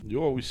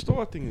Yo, we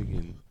starting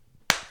again.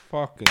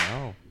 Fucking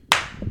hell.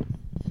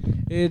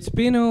 It's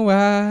been a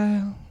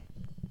while.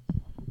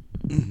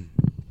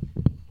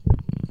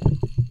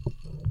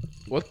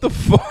 What the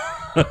fuck?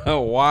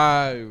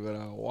 Why,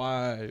 bro?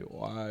 Why?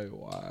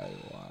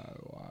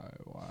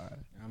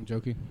 I'm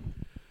joking.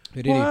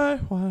 Why?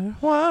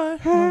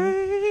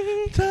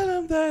 Hey, tell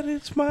him that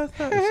it's my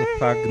time. It's a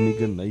thug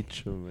nigga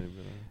nature, man.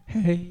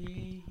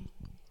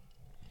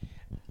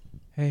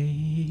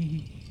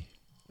 Hey.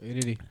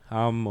 Ready?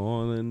 I'm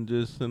more than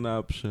just an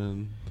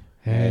option.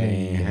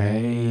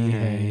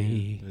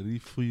 Hey.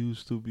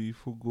 Refuse to be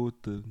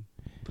forgotten.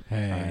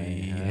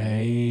 Hey.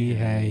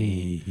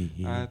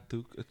 I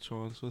took a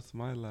chance with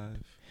my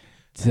life.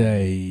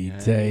 Day.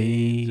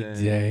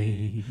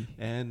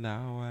 And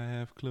now I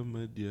have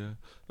chlamydia.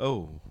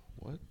 Oh,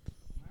 what?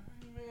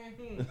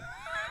 Ready?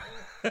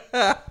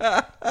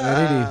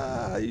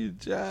 You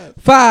jazz.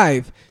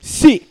 5,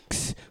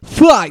 6,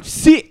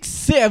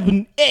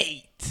 7,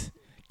 8.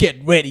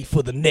 Get ready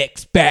for the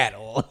next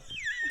battle.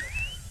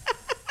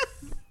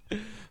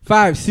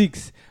 5,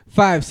 6,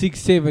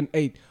 7,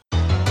 8.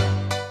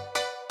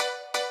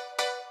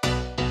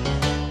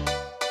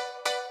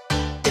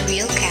 The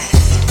Realcast.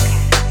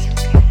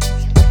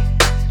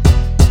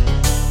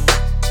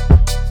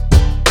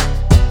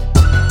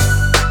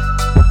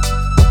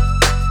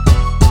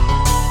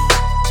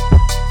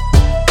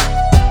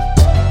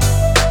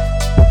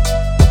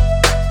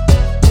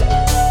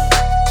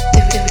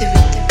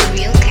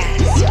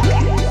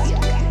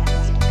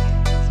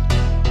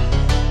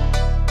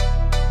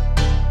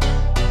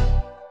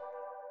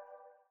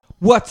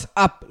 What's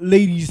up,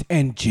 ladies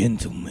and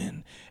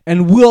gentlemen,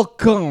 and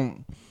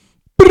welcome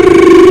To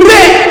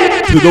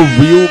the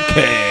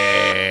Realcast.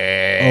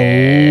 Oh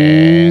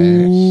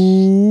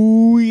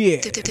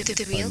yeah. The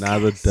Realcast.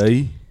 Another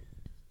day.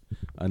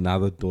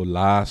 Another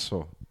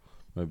dolazo.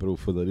 My bro,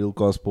 for the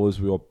Realcast boys,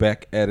 we are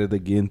back at it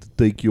again to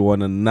take you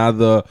on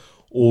another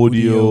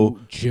audio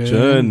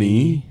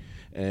journey.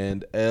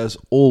 And as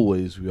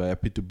always, we are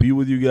happy to be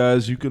with you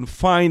guys. You can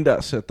find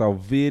us at our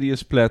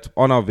various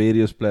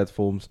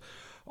platforms,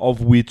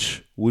 of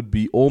which would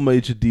be all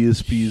major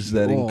DSPs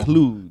that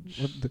includes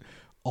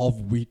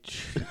Okay,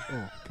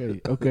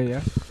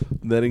 yeah.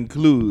 that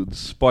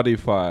includes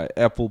Spotify,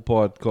 Apple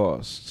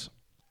Podcasts,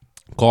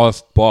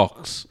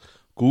 Castbox,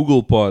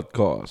 Google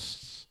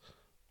Podcasts.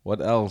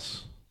 What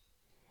else?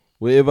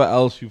 Wherever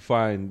else you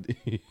find.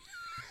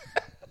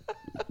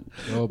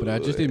 Oh, but I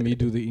just let me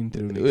do the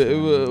intro next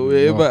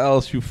Wherever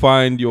else you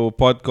find your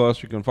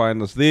podcast, you can find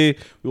us there.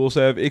 We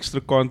also have extra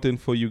content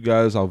for you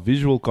guys, our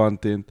visual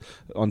content.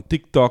 On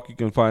TikTok, you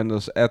can find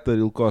us at The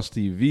Realcast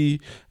TV.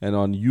 And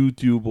on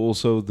YouTube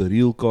also, The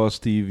Realcast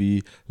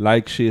TV.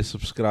 Like, share,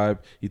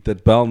 subscribe. Hit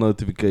that bell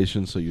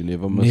notification so you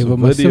never miss a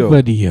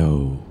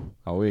video.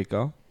 Away,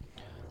 Carl.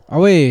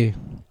 Away.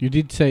 You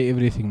did say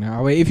everything now.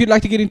 Away. If you'd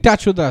like to get in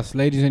touch with us,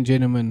 ladies and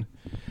gentlemen,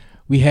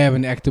 we have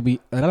an activity.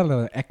 Just let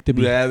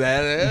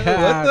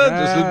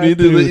me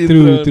do the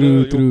intro.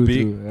 True.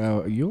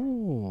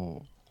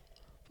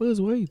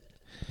 First wait.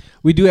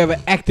 We do have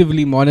an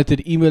actively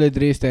monitored email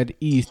address that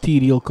is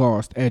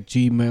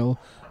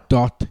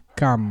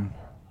trealcast@gmail.com.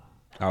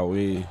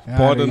 Away. Yeah,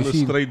 Pardon you the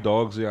see- stray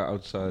dogs here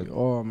outside.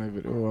 Oh,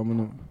 maybe. Oh,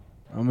 I'm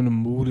gonna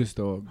move this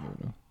dog.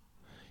 Bro.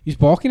 He's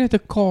barking at the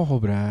car,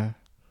 bruh.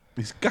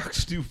 He's cock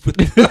stupid.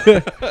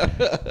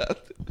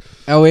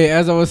 Anyway,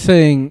 as I was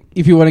saying,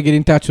 if you want to get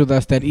in touch with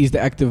us, that is the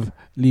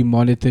actively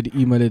monitored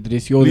email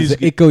address. Yo, there's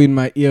an echo in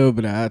my ear,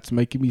 bruh. It's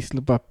making me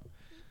slip up.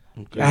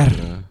 Okay,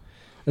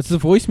 That's the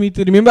voice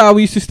meter. Remember how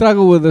we used to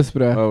struggle with this,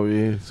 bruh? oh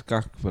yeah, it's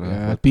cock, bro.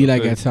 Yeah, it be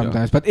like that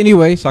sometimes. But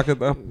anyway, Suck it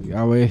up.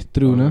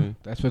 true, no? Okay.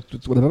 That's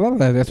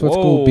what's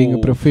called being a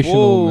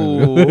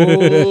professional.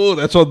 Man. Whoa,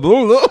 that's what.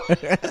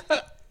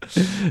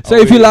 So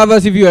if you love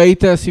us, if you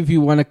hate us, if you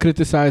want to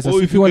criticize us,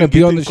 Or if you want to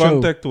be on the in show,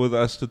 contact with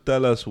us to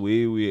tell us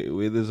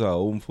where there's a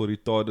home for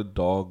retarded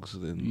dogs,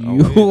 then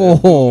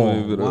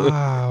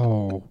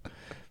wow,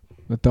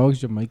 the dog's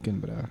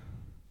Jamaican, bruh.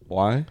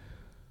 Why?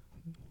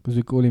 Because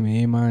we call him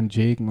Hey Man,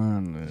 Jake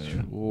Man.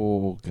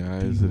 Oh,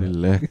 guys,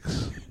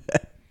 relax.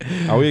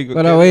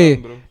 But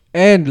away.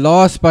 And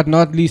last but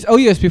not least, oh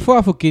yes, before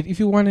I forget, if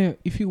you wanna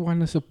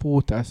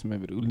support us, my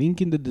bro, link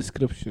in the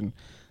description.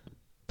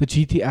 The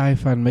GTI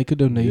fund, make a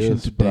donation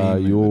Yes, today.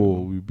 bruh, my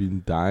bro. we've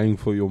been dying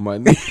for your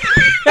money.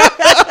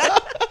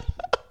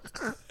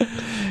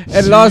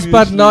 And last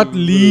but Seriously, not bro.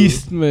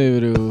 least, my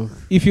bro,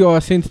 if you are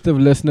a sensitive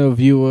listener,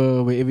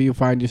 viewer, wherever you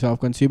find yourself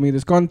consuming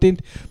this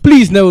content,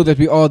 please know that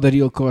we are the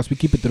Realcast. We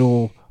keep it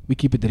raw, we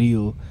keep it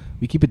real,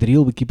 we keep it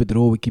real, we keep it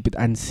raw, we keep it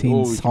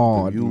uncensored,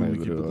 my We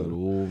keep it bro.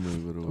 raw, my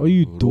bro. Are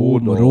you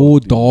dumb? Raw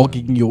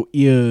dogging your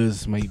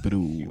ears, my bro.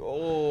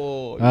 Oh,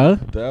 Huh?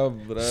 damn,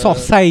 bruh.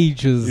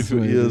 Sausages. If your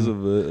my ears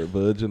bro. are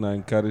virgin, I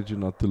encourage you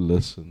not to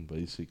listen,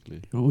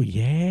 basically. Oh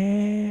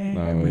yeah. No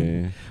man.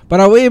 way.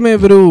 But away, my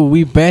bro,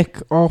 we back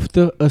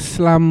after a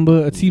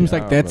slumber. It seems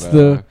like that's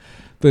bruh.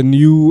 the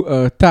new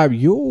type.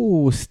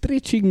 Yo,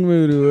 stretching,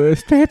 my bro.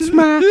 Stretch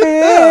my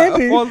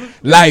head.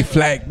 Life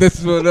like this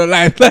for the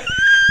life like.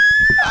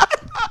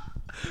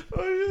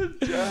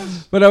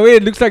 But away,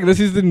 it looks like this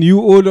is the new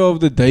order of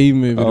the day,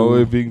 my bro.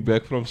 We're being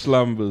back from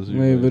slumbers.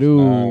 My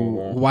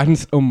bro,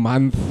 once a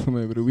month,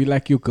 my bro. We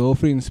like your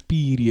girlfriend's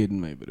period,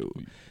 my bro.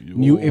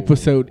 New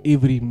episode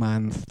every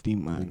month,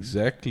 man.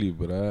 Exactly,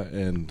 bruh.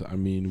 And I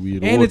mean,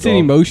 and it's an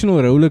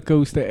emotional roller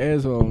coaster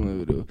as well,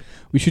 my bro.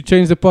 We should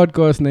change the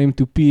podcast name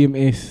to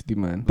PMS,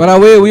 man. But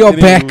away, we are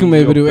back,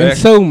 my bro. And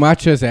so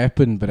much has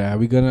happened, bruh.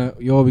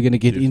 We're gonna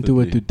get into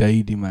it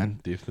today, man.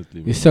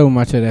 Definitely. There's so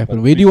much that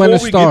happened. Where do you want to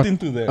start? Get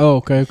into that,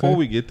 Before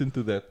we get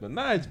into that, but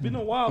it's been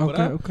a while,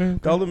 okay.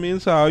 Tell the men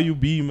how you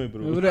be, my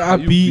bro. How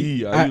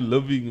you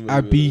living, my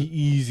I bro? be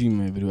easy,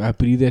 my bro. I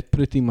be that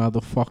pretty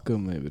motherfucker,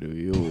 my bro.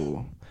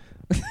 Yo.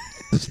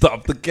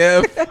 Stop the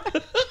cab.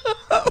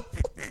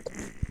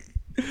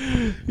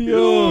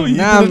 Yo, you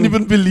didn't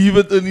even believe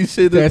it when he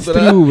said that's it.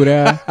 That's true,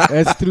 bruh.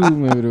 That's true,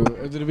 my bro.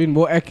 It would have been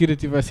more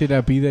accurate if I said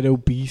I be that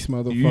obese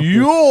motherfucker.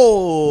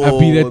 Yo! I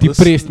be that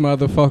depressed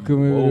motherfucker,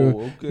 my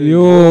bro. Okay.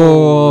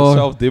 Yo!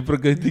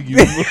 Self-deprecating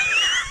humor. It's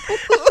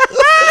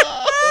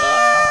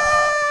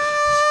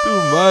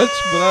too much,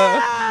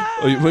 bruh.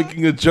 Are you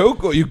making a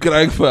joke or are you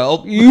crying for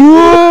help?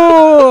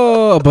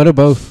 Yo! But of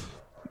both.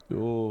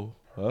 Yo.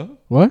 Huh?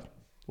 What?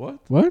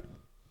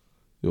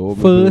 Yo,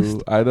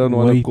 first, bro, I don't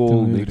want to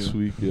call next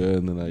week,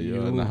 and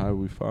then how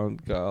we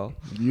found Carl.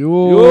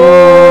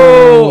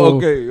 Yo!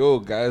 Okay,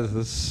 guys,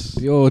 this.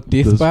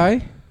 Death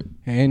by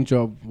hand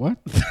job. What?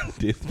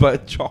 Death by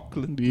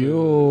chocolate.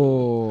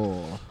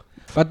 Yo.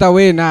 But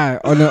away on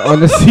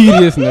a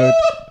serious note.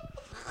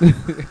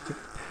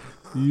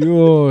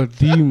 Yo,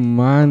 the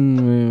man,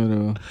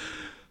 bro.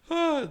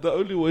 The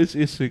only way is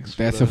Essex.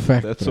 That's bro. a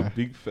fact. That's bro. a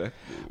big fact.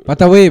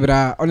 But away,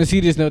 bruh. On a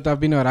serious note, I've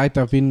been alright.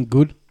 I've been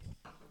good.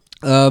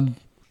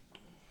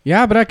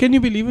 Yeah, bruh. Can you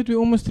believe it? We're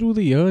almost through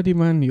the year,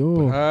 man.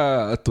 Yo.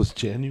 It was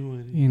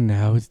January. And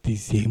now it's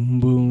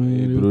December,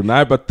 man. Bro.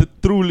 Nah,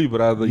 but truly,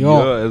 bruh, the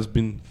year has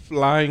been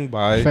flying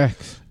by.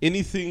 Facts.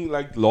 Anything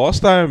like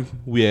last time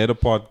we had a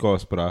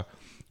podcast, bruh,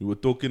 we were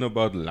talking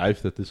about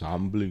life that is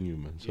humbling you,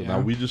 man. So now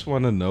we just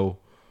want to know.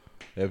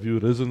 Have you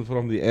risen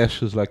from the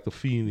ashes like the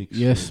phoenix?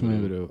 Yes, my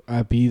bro.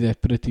 I be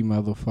that pretty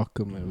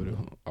motherfucker, my bro.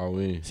 Oh,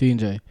 we.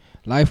 CNJ.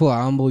 Life will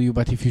humble you,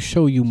 but if you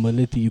show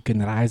humility, you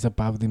can rise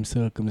above them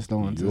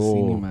circumstances.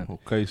 Yo, man.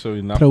 Okay, so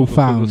enough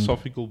Profound. of the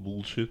philosophical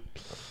bullshit.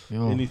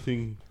 Yo.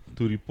 Anything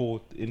to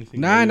report? Anything?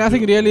 Nah,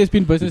 nothing really. It's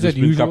been business as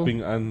usual.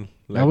 Cupping on.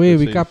 Like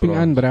we cupping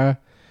on, bruh.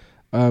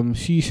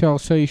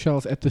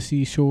 Seashells at the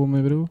seashore,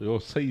 my bro. Yo,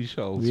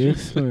 Seychelles.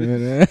 Yes,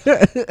 man.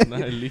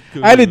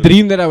 I had a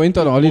dream that I went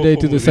on holiday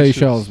to the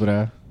Seychelles,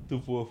 bruh. Too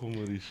poor for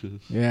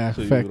Mauritius. Yeah,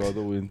 so fact. You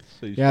rather went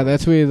Seychelles. Yeah,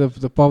 that's where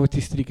the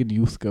poverty-stricken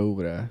youth go,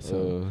 bruh.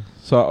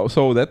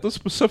 So that was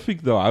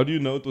specific though. How do you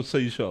know it was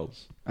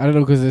Seychelles? I don't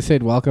know, because they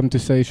said welcome to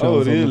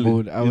Seychelles on the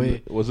board.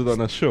 Was it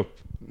on a ship?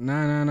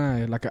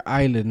 Nah, like an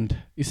island.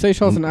 Is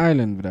Seychelles an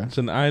island, bruh? It's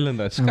an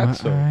island, I scat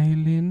so.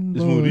 Island,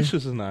 Is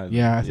Mauritius an island?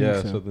 Yeah, I think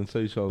so. So then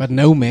Seychelles. But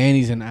no man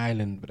is an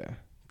island, bruh.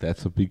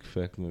 That's a big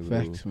fact, my bro.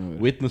 Facts, my bro.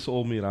 Witness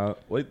all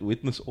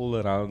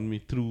around me,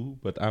 true,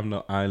 but I'm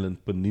no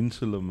island.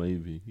 Peninsula,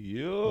 maybe.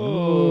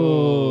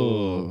 Yo!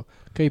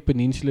 Cape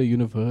Peninsula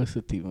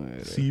University, man.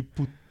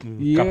 Seaput.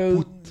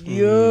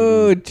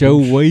 Yo, Joe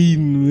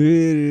Wayne,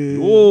 man.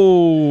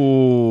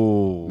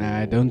 Oh!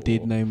 Nah, don't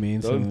date no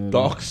man. Don't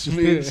dox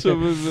me,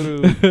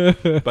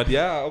 bro. But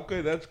yeah,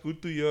 okay, that's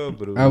good to hear,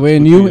 bro.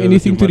 When you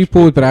anything to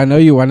report, but I know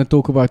you want to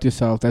talk about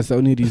yourself. That's the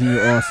only reason you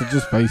asked. So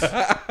just face.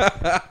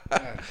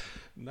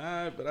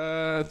 Nah,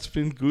 bruh, it's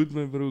been good,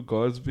 my bro.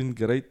 God's been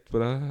great,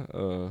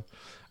 bruh.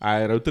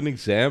 I wrote an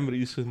exam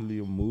recently,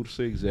 a Moorse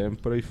exam.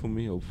 Pray for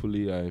me.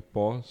 Hopefully I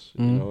pass.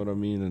 You know what I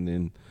mean? And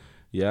then,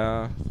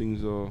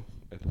 things are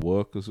at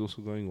work is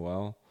also going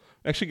well.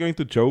 Actually going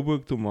to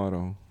Joburg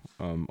tomorrow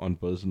on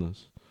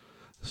business.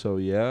 So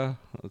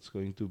it's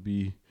going to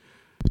be...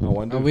 I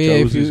wonder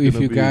if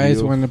you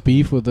guys want to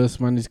beef with this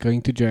one, is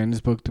going to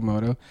Johannesburg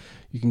tomorrow.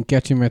 You can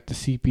catch him at the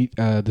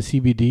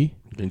CBD.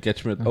 You can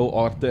catch me at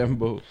OR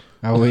Tambo.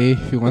 Away,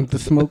 if you want to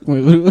smoke,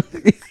 my bro.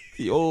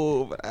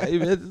 Yo, I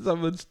met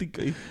someone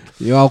sticky.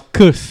 Yo, I'll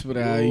cuss,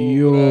 bro.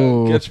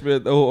 Yo. Catch me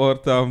at OR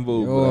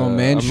Tambo. Yo,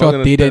 man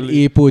shot dead at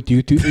airport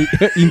due to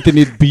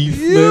internet beef,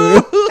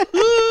 bro.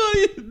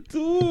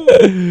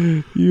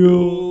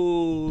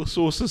 Yo.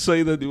 Sources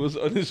say that he was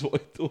on his way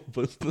to a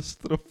business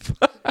trip.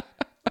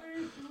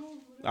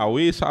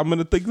 So I'm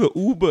gonna take the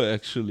Uber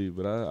actually,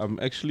 but I'm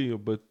actually a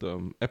bit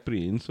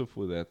apprehensive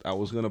for that. I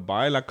was gonna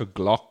buy like a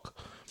Glock,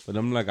 but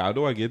I'm like, how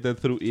do I get that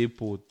through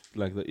airport,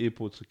 like the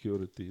airport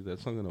security?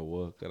 That's not gonna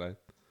work, right?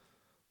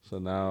 So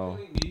now,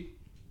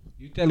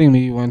 you telling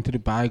me you wanted to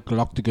buy a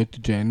Glock to go to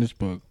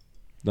Johannesburg?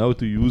 No,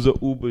 to use a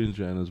Uber in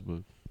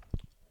Johannesburg.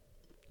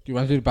 You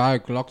wanted to buy a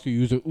Glock to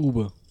use an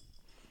Uber?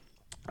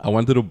 I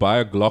wanted to buy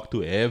a Glock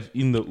to have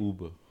in the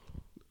Uber.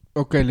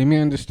 Okay, let me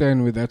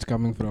understand where that's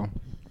coming from.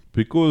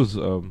 Because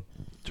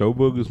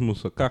Joburg is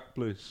most a kak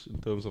place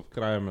in terms of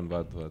crime and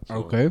what. So.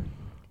 Okay.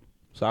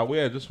 So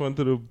I just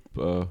wanted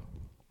to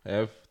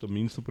have the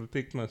means to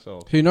protect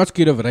myself. So you're not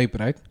scared of rape,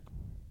 right?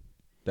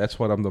 That's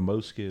what I'm the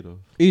most scared of.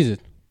 Is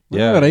it?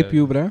 Yeah. Rape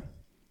you, bruh?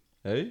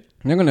 Hey?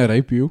 I'm not gonna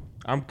rape you.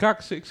 I'm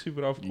cock sexy,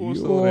 bro. Of course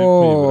they'll rape me,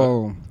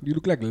 bro. Yo, you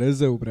look like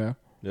Lizzo, bro.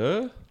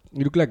 Yeah?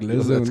 You look like Yo,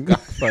 Lizzo. that's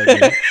cock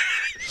funny.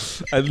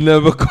 I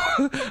never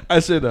I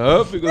said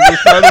her because I was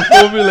trying to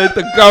formulate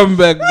the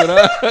comeback,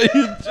 bro.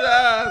 You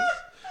just...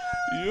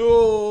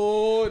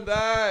 Yo,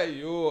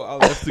 I'll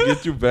have to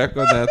get you back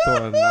on that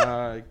one.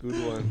 Nah,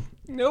 good one.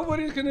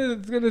 Nobody's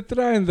gonna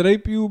try and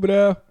rape you,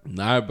 bro.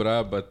 Nah,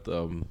 bro, but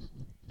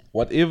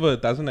whatever,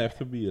 it doesn't have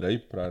to be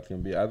rape, bro. It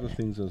can be other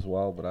things as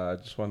well, bro. I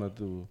just wanted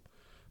to...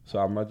 So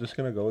I'm not just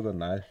gonna go with a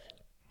knife.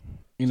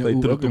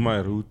 Stay true to my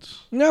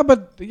roots. Yeah,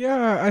 but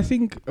yeah, I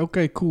think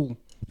okay, cool,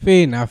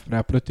 fair enough,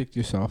 bro. Protect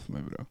yourself, my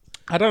bro.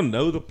 I don't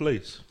know the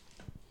place.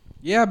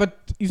 Yeah,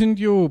 but isn't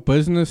your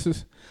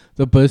business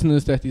the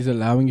business that is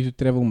allowing you to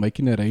travel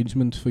making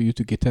arrangements for you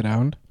to get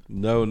around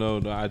No.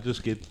 I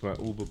just get my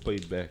Uber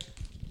paid back.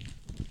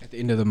 at the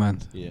end of the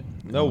month? Yeah.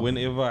 No,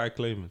 whenever I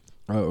claim it.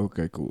 Oh,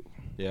 okay, cool.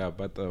 Yeah,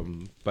 but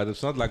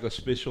it's not like a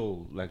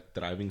special like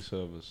driving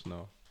service.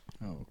 No.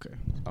 Oh, okay.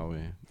 Oh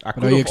yeah. I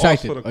But are you could have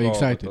asked excited? for a Are you car,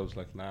 but excited? I was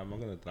like, nah, I'm not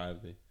gonna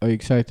drive there. Are you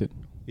excited?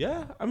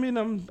 Yeah, I mean,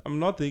 I'm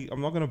not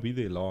gonna be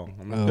there long.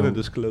 I'm not Oh. gonna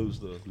disclose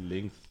the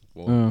length.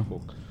 Oh.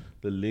 Fuck,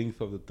 the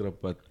length of the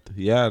trip, but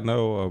yeah,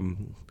 no.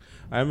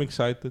 I'm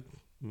excited.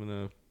 I'm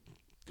gonna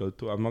go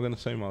to. I'm not gonna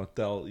say my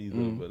hotel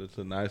either, but it's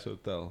a nice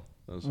hotel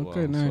as well.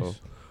 Okay, nice. So,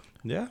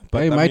 yeah, But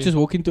but hey, I might mean, just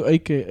walk into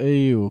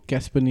AKA or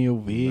Caspany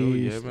or no,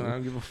 yeah, West man, I or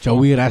don't give a fuck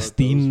Joey about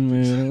Rastin,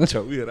 those man. bitches.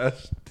 Joey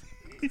Rastin.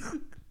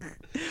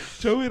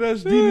 Joey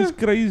Rastin is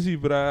crazy,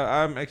 bruh.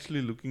 I'm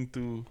actually looking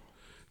to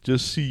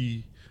just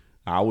see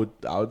how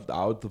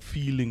the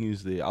feeling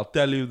is there. I'll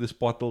tell you there's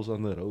potholes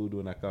on the road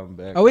when I come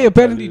back. Oh, wait, I'll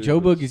apparently tell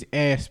you Joburg this. is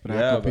ass, bro,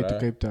 Yeah, compared to bruh.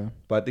 Cape Town.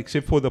 But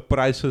except for the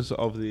prices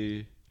of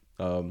the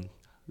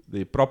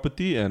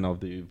property and of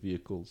the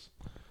vehicles.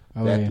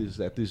 Oh, That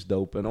yeah. is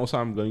dope. And also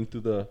I'm going to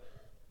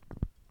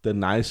the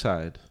nice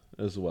side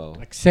as well.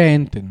 Like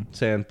Santon.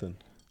 Santon.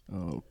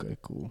 Oh, okay,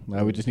 cool.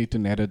 Now we just need to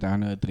narrow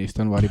down her address.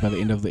 Don't worry, by the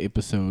end of the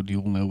episode,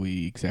 you'll know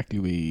exactly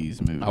where he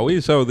is moving. Oh, yeah,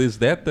 so there's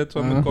that's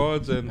on the Uh,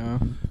 cards.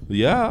 And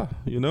yeah,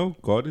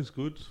 God is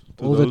good.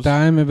 to All the those-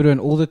 time, everyone,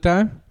 all the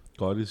time.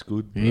 God is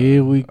good. bruh.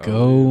 Here we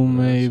go, yeah, bruh.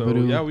 mate, So,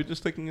 bro. yeah, we're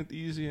just taking it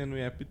easy and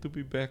we're happy to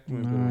be back,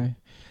 man. bro. Nice.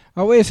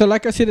 Oh, wait, so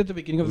like I said at the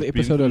beginning of the We've been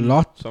episode, a through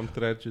lot. Some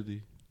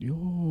tragedy.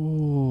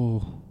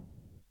 Yo.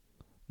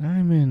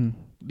 Nah, man.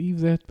 Leave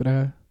that,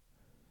 bruh.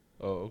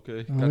 Oh,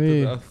 okay. Oh, Cut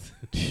it yeah. out.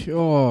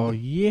 Oh,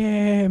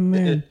 yeah,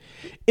 man.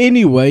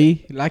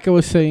 Anyway, like I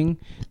was saying,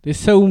 there's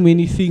so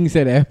many things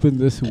that happened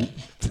this week.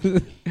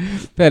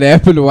 that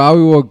happened while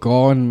we were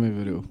gone,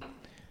 my bro.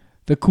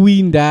 The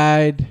Queen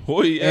died.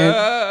 Oh,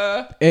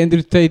 yeah.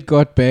 Andrew Tate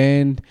got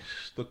banned.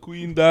 The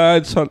Queen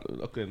died.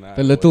 Okay, nah.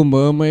 The Little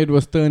Mermaid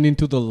was turned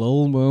into the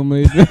Little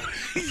Mermaid.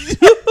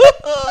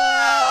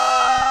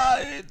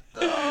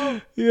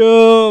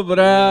 Yo,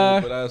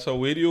 bruh. So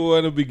where do you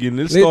want to begin?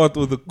 Let's Let- start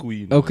with the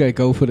Queen. Okay,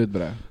 go for it,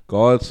 bruh.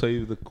 God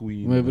save the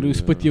Queen. My bro, man.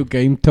 spit your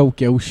game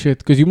talk, yo shit.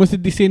 Because you must be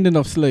descendant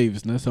of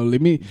slaves, no? So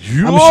let me...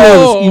 Yo, I'm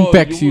sure this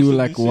impacts you was a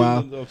like,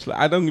 wow. descendant of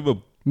I don't give a...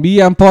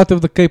 Me, I'm part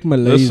of the Cape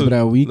Malays, Listen,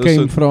 bruh. We listen.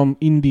 came from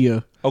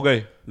India.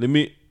 Okay,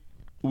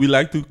 we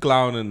like to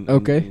clown and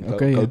Okay, and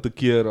okay, go yeah. to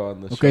Kira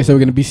on the Okay, show. so we're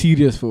going to be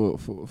serious for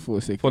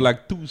a second. For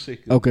like 2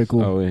 seconds. Okay,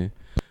 cool. Oh, yeah.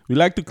 We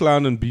like to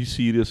clown and be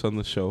serious on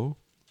the show.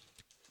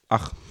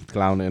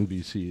 Clown and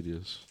be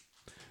serious.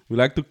 We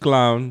like to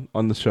clown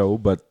on the show,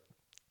 but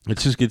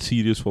let's just get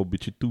serious for a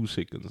bit 2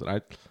 seconds,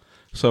 right?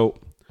 So,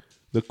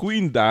 the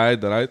Queen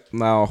died, right?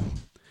 Now,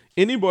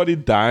 anybody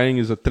dying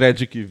is a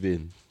tragic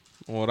event,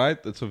 all right?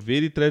 It's a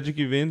very tragic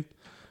event,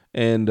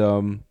 and,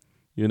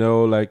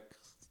 like,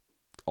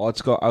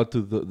 hearts go out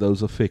to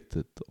those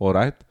affected, all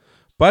right?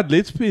 But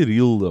let's be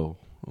real, though.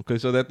 Okay,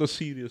 so that was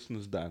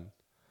seriousness done.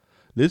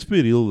 Let's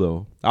be real,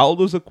 though. How old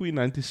was the Queen?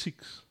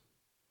 96.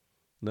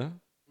 No?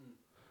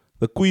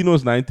 The Queen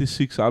was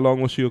 96. How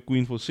long was she a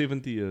queen for?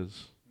 70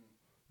 years.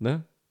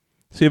 No?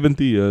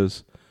 70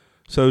 years.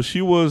 So she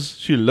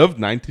lived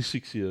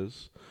 96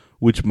 years,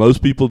 which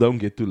most people don't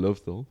get to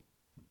live, though.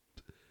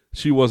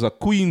 She was a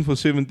queen for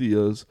 70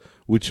 years,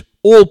 which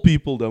all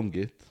people don't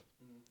get.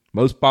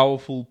 Most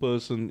powerful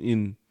person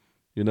in,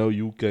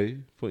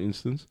 UK, for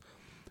instance.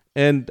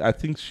 And I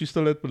think she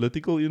still had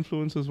political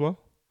influence as well.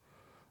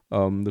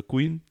 The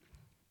Queen.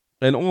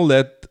 And all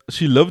that.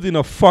 She lived in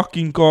a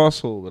fucking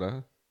castle,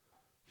 bruh.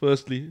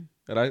 Firstly,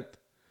 right?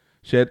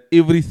 She had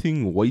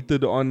everything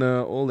waited on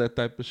her, all that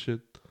type of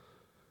shit.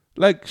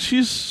 Like,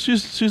 she's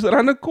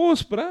run a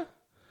course, bruh.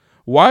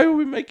 Why are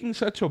we making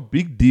such a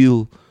big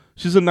deal?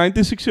 She's a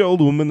 96-year-old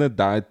woman that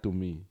died to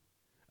me.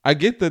 I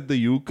get that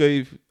the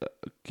UK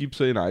keeps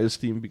saying high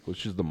esteem because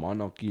she's the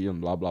monarchy and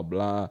blah, blah,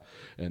 blah.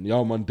 And yeah,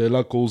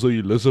 Mandela calls her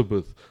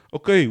Elizabeth.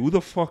 Okay, who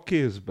the fuck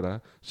cares,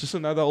 bruh? It's just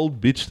another old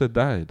bitch that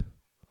died.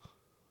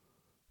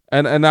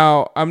 And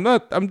now, I'm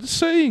just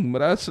saying,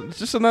 bruh. It's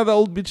just another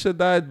old bitch that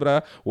died,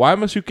 bruh. Why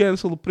must you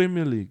cancel the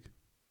Premier League?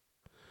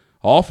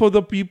 Half of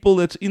the people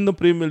that's in the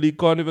Premier League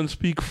can't even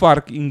speak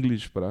fark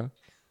English, bruh.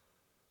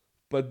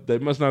 But they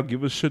must now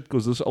give a shit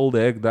because this old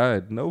hag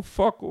died. No,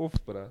 fuck off,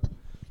 bruh.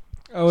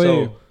 Oh,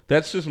 So yeah.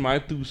 that's just my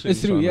 2 cents.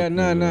 It's true. on Yeah, it,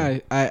 no, bro.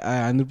 I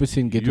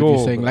 100% get Yo, what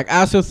you're saying. bro. Like, I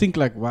also think,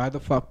 like, why the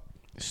fuck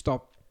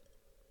stop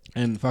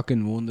and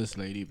fucking warn this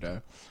lady,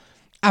 bro?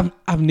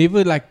 I've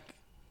never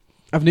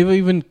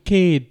even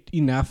cared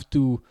enough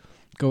to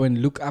go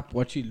and look up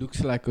what she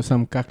looks like or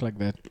some cuck like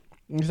that.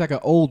 It's like an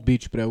old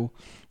bitch, bro.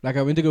 Like,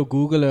 I went to go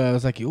Google her. I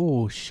was like,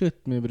 oh,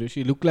 shit, man, bro.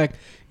 She looked like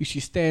if she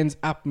stands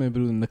up, man,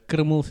 bro, and the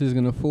criminals is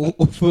gonna fall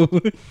off her.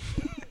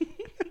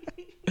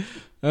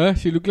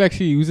 She looked like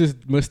she uses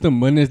Mr.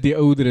 Mun as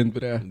deodorant,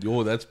 bro.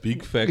 Yo, that's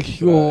big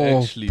fact, Yo,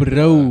 actually,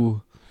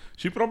 bro.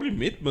 She probably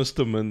met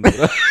Mr. Min, bro.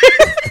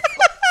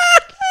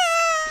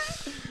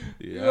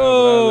 Yeah,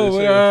 Yo, bro. They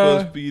say bruh.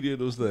 the first period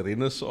was the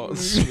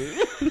Renaissance.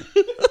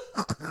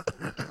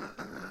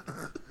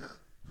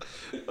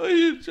 Oh,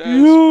 you just,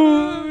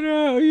 Yo,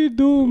 bro, you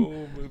dumb.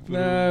 Oh, my bro.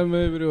 Nah,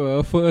 man, bro.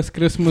 Our first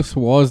Christmas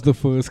was the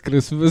first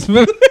Christmas,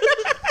 man.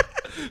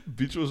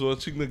 Bitch was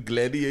watching the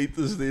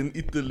gladiators there in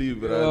Italy,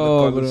 bro.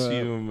 Oh, the bro.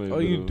 Colosseum, man, Oh,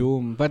 you bro.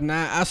 dumb. But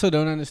nah, I also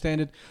don't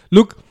understand it.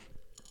 Look,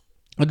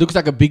 it looks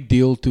like a big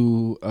deal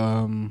to,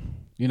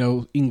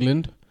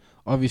 England.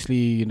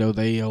 Obviously,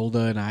 they hold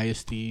her in high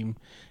esteem.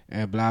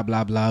 Blah,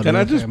 blah, blah. Can I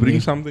royal just family.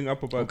 bring something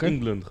up about Okay.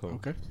 England, though?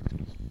 Okay.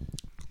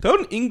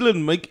 Don't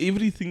England make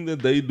everything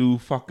that they do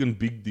fucking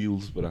big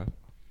deals, bro?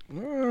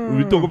 When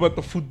we talk about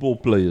the football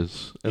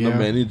players and the Yeah.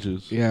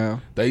 managers. Yeah.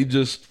 They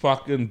just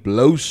fucking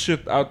blow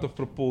shit out of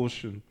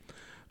proportion.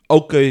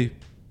 Okay,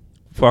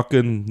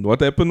 fucking, what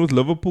happened with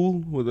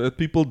Liverpool? Where that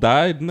people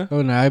died, no?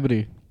 Oh, no,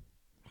 Highbury.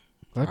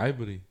 What?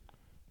 Highbury.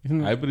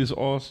 Isn't it? Highbury's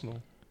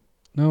Arsenal.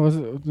 No,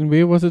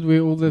 where was it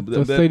where all the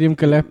That- stadium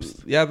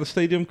collapsed? Yeah, the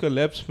stadium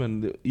collapsed,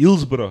 man.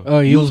 Hillsborough.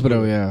 Oh,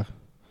 Hillsborough, yeah.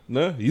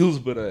 No,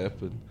 Hillsborough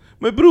happened.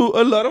 My bro,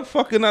 a lot of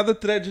fucking other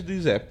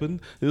tragedies happened.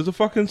 There was a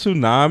fucking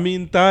tsunami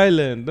in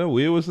Thailand. No,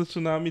 where was the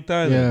tsunami in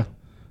Thailand? Yeah.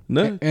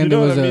 No, And do you there know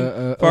was what I mean?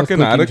 a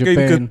Fucking earthquake in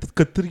Hurricane Japan.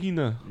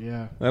 Katrina.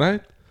 Yeah.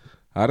 Alright?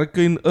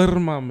 Hurricane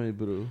Irma, my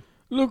bro.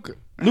 Look,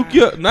 Look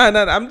here. Nah,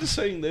 I'm just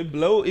saying they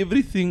blow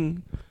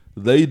everything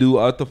they do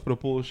out of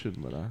proportion,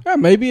 man. yeah,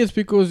 maybe it's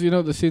because,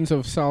 the sense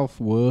of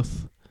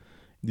self-worth.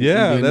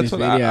 Yeah, Indian that's is what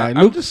very high. I'm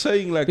Look, just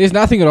saying, like, There's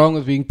nothing wrong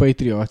with being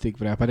patriotic,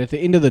 bruh. But at the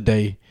end of the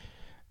day,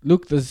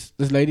 look, this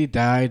lady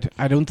died.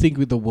 I don't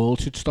think the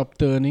world should stop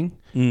turning.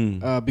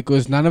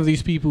 Because none of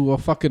these people who are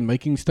fucking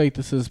making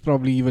statuses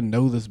probably even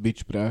know this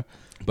bitch, bruh.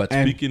 but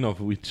and- speaking of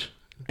which,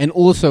 And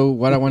also,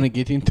 what I want to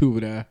get into,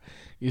 bruh,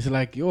 is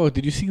like, yo,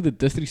 did you see the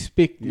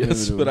disrespect?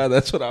 yes, bruh? but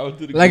that's what I was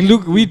doing. Like,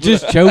 look, we're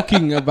just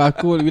joking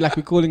about we're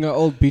calling her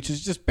old bitch. It's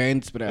just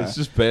pants, bruh. It's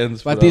just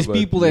bands, But bruh, there's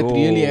people that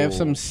really have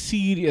yo. some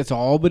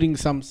harboring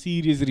some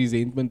serious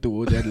resentment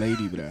towards that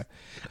lady, bruh.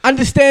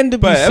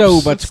 Understandably Perhaps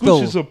so, but it's 'cause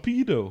still. she's a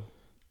pedo.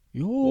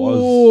 Yo,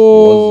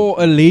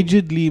 Was.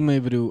 allegedly, my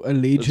bro.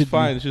 Allegedly. It's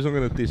fine. She's not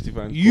gonna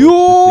testify. In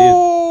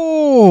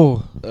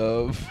court.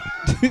 Yo.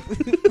 She's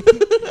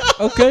dead.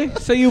 Okay,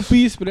 say your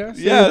piece, bruh.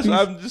 Say your Yes, piece.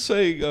 I'm just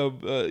saying.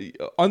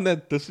 On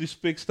that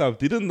disrespect stuff,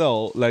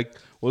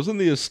 wasn't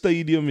there a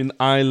stadium in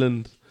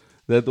Ireland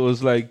that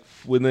was like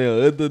when they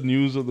heard the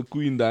news of the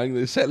Queen dying,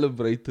 they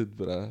celebrated,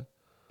 bruh.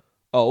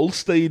 A whole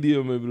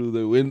stadium, my bro.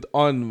 They went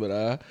on,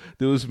 bruh.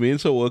 There was men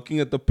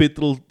working at the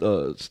petrol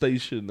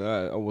station.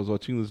 I was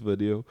watching this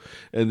video,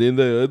 and then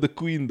they heard the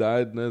Queen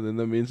died. And then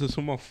the men said,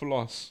 "Some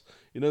floss."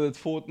 You know that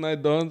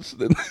Fortnite dance?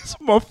 Then there's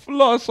some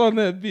floss on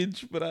that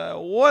bitch,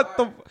 bruh. What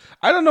the?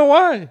 I don't know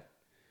why.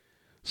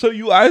 So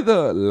you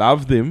either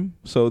love them,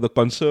 so the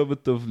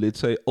conservative, let's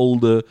say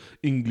older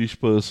English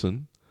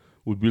person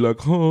would be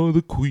like, "Oh,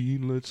 the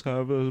Queen, let's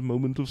have a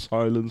moment of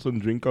silence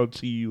and drink our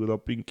tea with our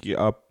pinky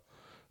up,"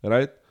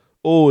 right?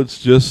 Or it's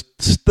just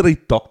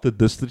straight Dr.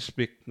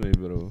 disrespect, my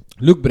bro.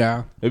 Look,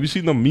 bruh. Have you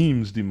seen the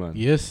memes, die man?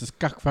 Yes, it's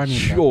kak funny.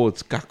 bruh. Sure,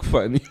 it's kak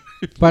funny.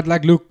 But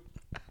like, look,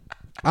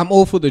 I'm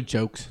all for the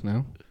jokes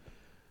now.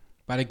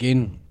 But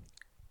again,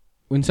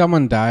 when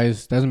someone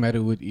dies, doesn't matter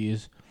who it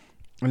is,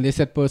 unless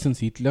that person's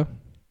Hitler.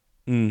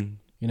 You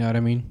know what I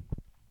mean?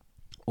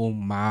 Or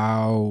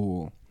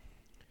Mao,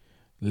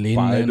 Lenin,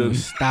 Biden.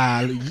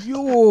 Stalin.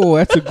 Yo,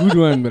 that's a good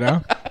one,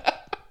 bro.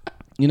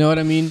 You know what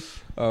I mean?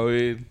 I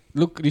mean,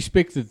 Look,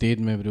 respect the dead,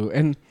 my bro.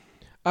 And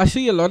I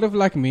see a lot of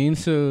like men,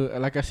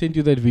 like I sent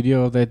you that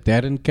video of that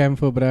Darren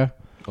Camphor, bro.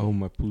 oh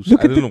my puss.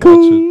 Look I at the didn't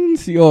watch it.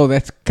 coons. Yo,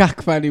 that's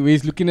kak funny. Where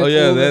he's looking at Oh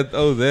yeah,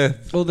 all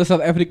that. all the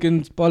South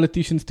African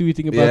politicians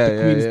tweeting about Yeah, the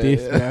yeah, Queen's yeah,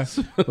 death,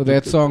 bruh. Or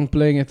that song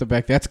playing at the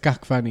back. That's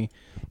kak funny.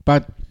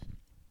 But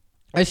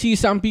I see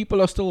some people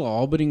are still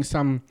harboring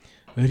some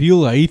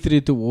real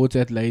hatred towards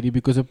that lady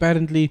because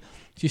apparently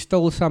she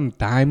stole some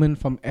diamond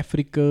from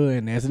Africa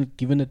and hasn't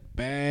given it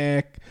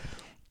back.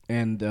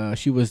 And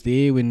she was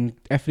there when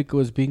Africa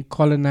was being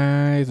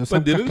colonized or But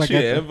something didn't like she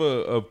that. have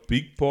a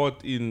big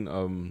part in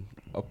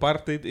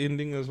apartheid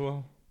ending as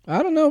well?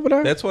 I don't know,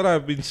 bro. That's what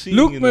I've been seeing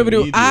Look, in my the bro,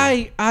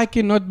 media. I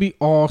cannot be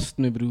asked,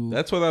 my bro,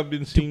 That's what I've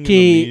been seeing to in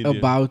the care media.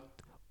 about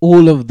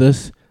all of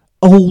this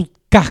old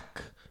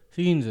cuck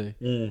Sien ze?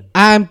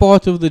 I'm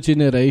part of the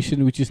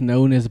generation which is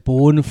known as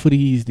born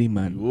freeze, die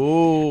man.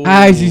 Whoa.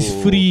 Eyes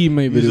is free,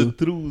 my Is bro. it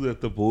true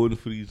that the born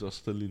frees are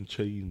still in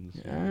chains?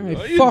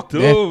 Fuck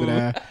that,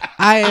 bruh.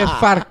 I have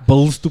fart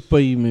bills to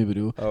pay, my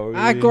bro. Oh,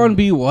 I yeah. can't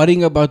be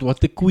worrying about what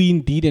the queen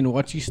did and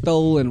what she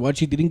stole and what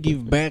she didn't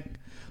give back.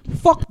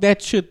 Fuck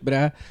that shit,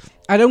 bruh.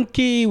 I don't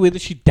care whether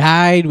she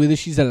died, whether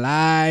she's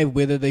alive,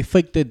 whether they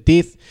faked her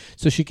death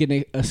so she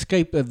can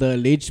escape the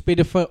alleged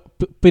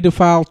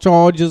pedophile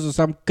charges or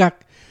some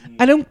cuck.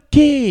 I don't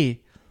care.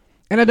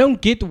 And I don't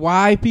get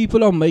why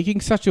people are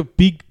making such a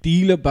big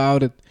deal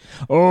about it.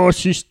 Oh,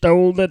 she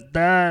stole the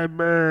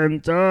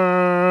diamonds.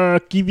 Oh,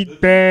 give it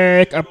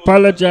back.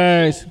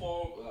 Apologize. The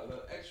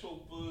actual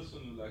person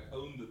who like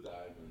owned the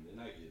diamond, and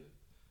I get it.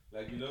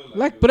 Like, you know,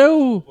 Like,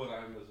 bro.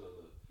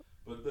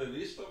 But the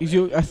rest of Is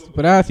your,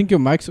 but I think your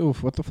mic's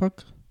off. What the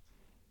fuck?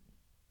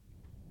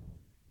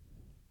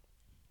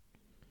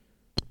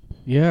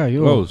 Yeah,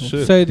 yo. Oh,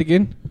 shit. Say it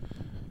again.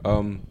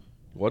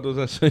 What was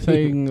I saying?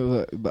 Saying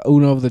the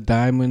owner of the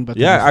diamond. But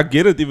Yeah, I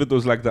get it if it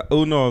was like the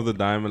owner of the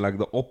diamond, like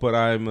the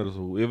Oppenheimers,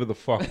 whoever the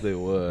fuck they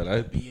were,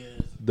 right?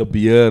 The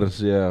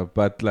beers, yeah.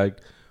 But like,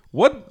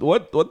 what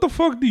the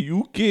fuck do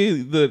you care?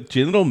 The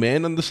general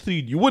man on the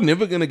street, you were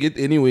never gonna get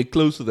anywhere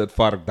close to that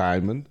Fark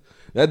diamond.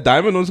 That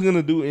diamond wasn't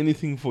gonna do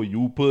anything for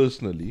you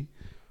personally.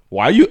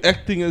 Why are you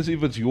acting as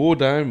if it's your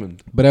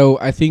diamond? Bro,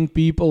 I think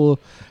people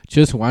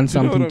just want You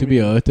know something what I to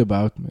be mean? hurt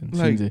about, man.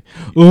 Like, Since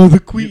oh,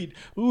 the queen.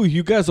 Oh,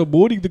 you guys are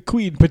mourning the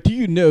queen. But do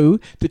you know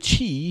that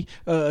she,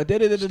 Stole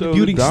during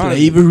the diamond.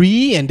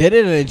 slavery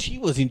and she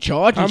was in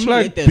charge? And I'm she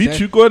like, let us, bitch,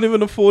 you can't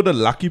even afford a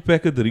lucky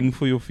packet ring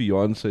for your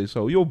fiance,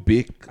 so you're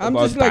big I'm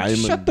about just like, diamond.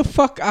 shut the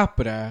fuck up,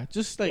 bruh.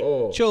 Just like,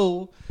 Oh.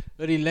 chill,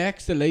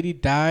 relax. The lady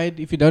died.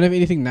 If you don't have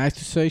anything nice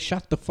to say,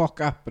 shut the fuck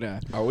up,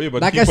 bruh. Oh, yeah,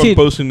 but Like keep I on said-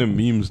 posting the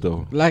memes,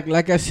 though.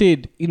 Like I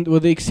said,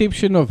 with the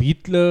exception of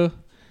Hitler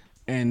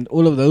and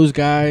all of those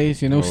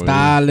guys, you know, Oh, yeah.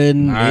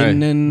 Stalin, Aye,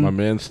 Lenin. my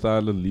man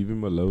Stalin, leave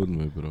him alone,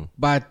 my bro.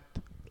 But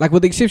like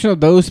with the exception of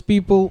those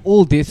people,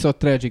 all deaths are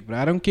tragic, bro.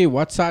 I don't care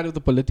what side of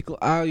the political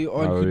aisle you're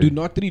on. Oh, You yeah. do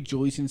not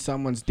rejoice in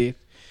someone's death.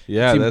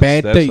 Yeah, It's in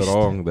bad that's taste.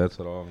 wrong. That's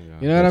wrong. Yeah,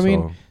 You know what I that's mean?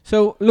 wrong.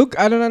 So look,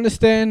 I don't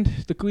understand.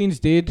 The queen's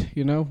dead.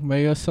 You know,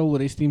 may her soul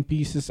rest in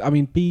pieces. I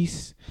mean,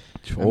 peace.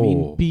 I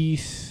mean,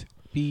 peace.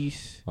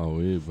 Oh,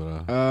 yeah,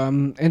 bro.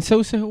 And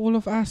so say all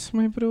of us,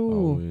 my bro.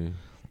 Oh, yeah.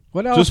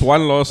 What else? Just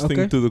one last Okay.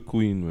 thing to the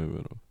queen, my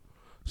bro.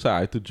 Say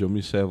hi to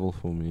Jimmy Savile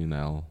for me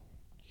now.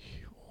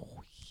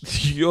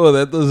 Yo,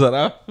 that was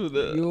rough.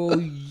 Yo,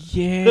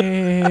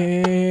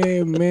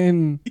 yeah,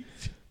 man.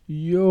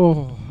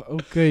 Yo,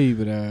 okay,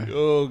 bruh.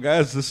 Yo,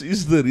 guys, this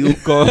is the real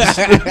cost.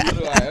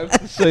 Bro, I have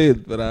to say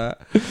it, bro.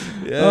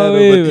 Yeah, Oh, no,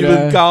 yeah, but even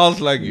bruh. Carl's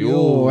like,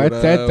 yo, that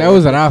bruh,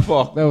 was what the rough.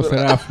 fuck, That was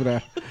bruh? rough,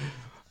 bruh.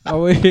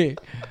 Oh, wait.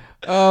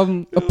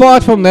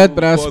 Apart from that,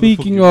 bruh, Father,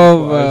 speaking forgive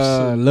of me for I've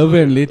sinned. love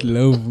and let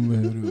love,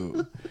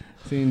 bro.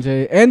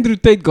 Sinjay, Andrew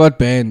Tate got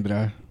banned,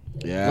 bruh.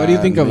 Yeah, What do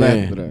you think of that,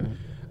 man. bruh?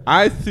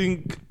 I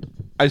think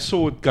I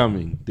saw it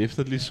coming.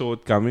 Definitely saw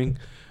it coming.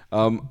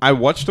 I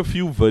watched a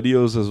few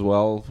videos as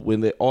well when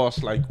they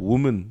asked like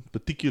women,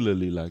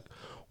 particularly like,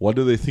 what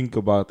do they think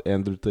about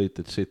Andrew Tate,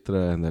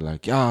 etc. And they're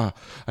like, yeah,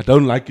 I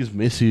don't like his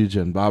message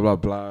and blah blah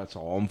blah. It's a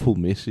harmful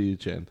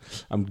message, and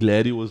I'm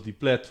glad he was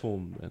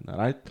deplatformed. And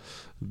right,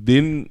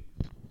 then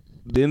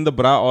the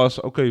bra asked,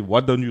 okay,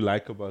 what don't you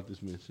like about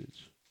this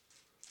message?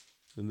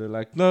 And they're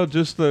like, no,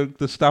 just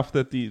the stuff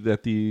that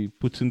he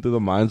puts into the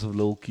minds of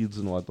little kids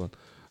and whatnot.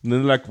 And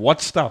then like,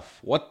 what stuff?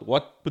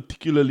 What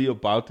particularly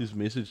about his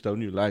message don't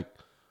you like?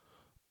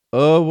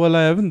 Well,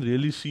 I haven't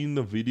really seen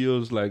the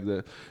videos like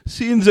that.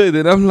 Since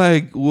then, I'm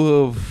like,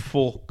 whoa,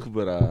 fuck,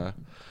 bruh.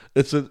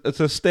 It's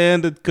a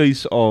standard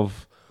case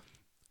of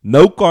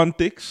no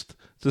context.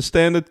 It's a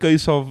standard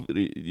case of,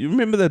 you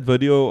remember that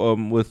video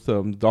with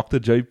Dr.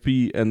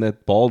 JP and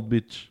that bald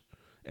bitch,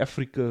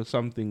 Africa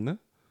something, no?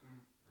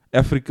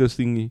 Africa's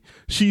thingy.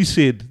 She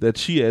said that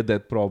she had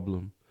that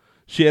problem.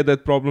 She had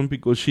that problem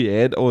because she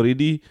had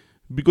already,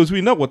 because we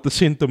know what the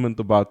sentiment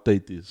about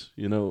Tate is,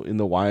 you know, in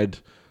the wide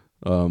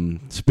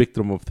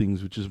spectrum of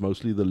things, which is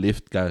mostly the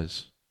left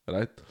guys,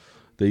 right?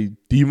 They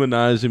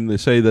demonize him. They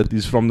say that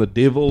he's from the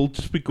devil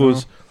just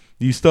because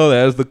he still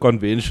has the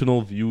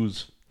conventional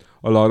views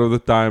a lot of the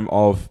time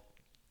of,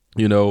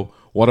 you know,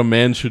 what a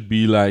man should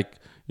be like,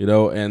 you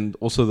know, and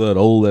also the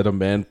role that a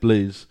man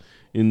plays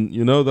in,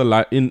 you know,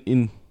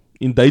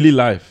 in daily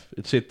life,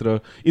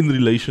 etc., in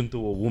relation to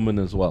a woman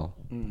as well,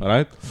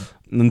 right?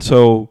 And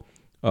so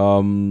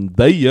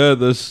they hear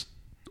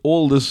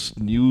all this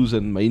news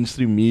and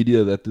mainstream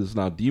media that is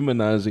now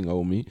demonizing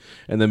Omi,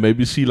 and then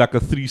maybe see like a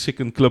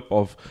 3-second clip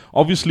of,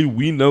 obviously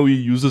we know he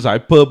uses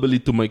hyperbole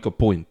to make a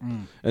point,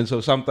 and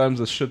so sometimes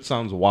the shit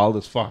sounds wild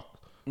as fuck,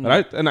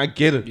 right? And I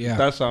get it, Yeah. it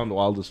does sound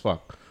wild as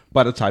fuck,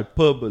 but it's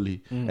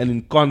hyperbole, and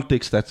in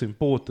context that's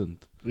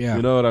important. Yeah.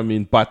 You know what I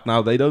mean? But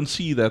now they don't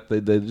see that.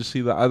 They just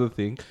see the other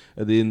thing.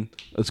 And then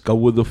it's go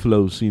with the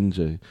flow,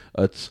 Sinjay.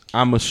 It's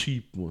I'm a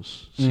sheep,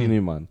 mos.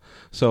 Man.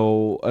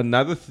 So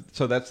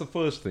so that's the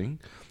first thing.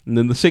 And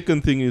then the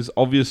second thing is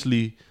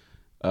obviously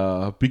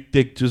Big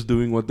tech just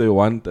doing what they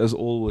want as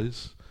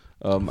always.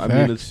 I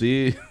mean, it's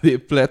their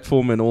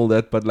platform and all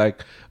that, but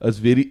like it's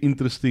very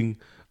interesting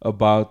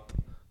about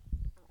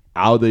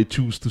how they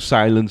choose to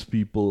silence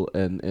people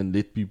and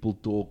let people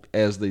talk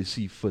as they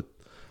see fit.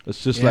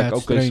 It's just like,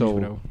 it's okay, strange, so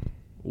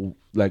bro.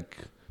 like,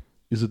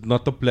 is it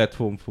not a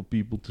platform for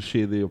people to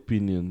share their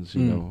opinions?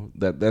 You know,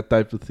 that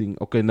type of thing.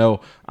 Okay,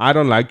 no, I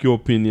don't like your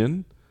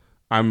opinion.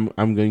 I'm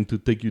going to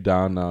take you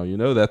down now. You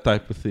know, that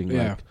type of thing.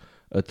 Yeah.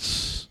 Like,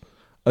 it's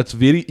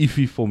very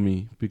iffy for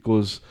me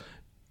because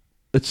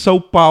it's so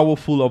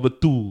powerful of a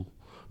tool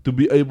to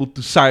be able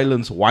to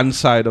silence one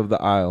side of the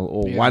aisle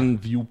or one I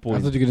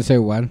viewpoint. thought you were gonna say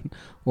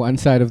one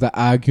side of the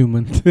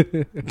argument.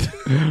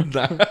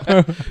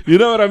 You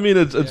know what I mean?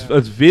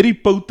 It's very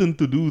potent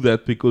to do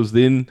that because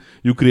then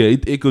you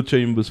create echo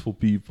chambers for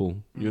people.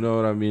 You know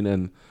what I mean?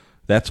 And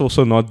that's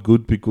also not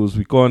good because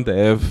we can't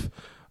have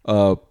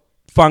a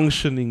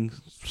functioning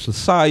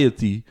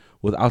society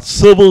without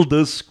civil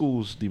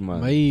discourse,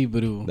 demand. My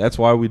bro. That's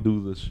why we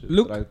do this shit.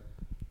 Look, right?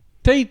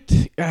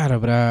 Tate,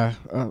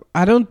 bruh.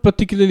 I don't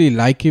particularly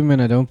like him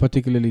and I don't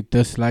particularly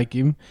dislike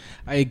him.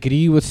 I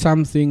agree with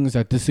some things,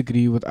 I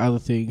disagree with other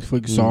things. For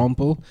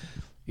example,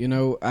 you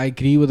know, I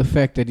agree with the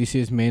fact that he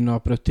says men are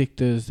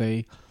protectors.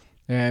 They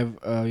have,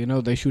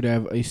 they should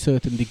have a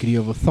certain degree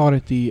of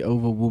authority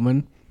over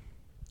women.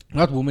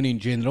 Not women in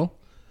general,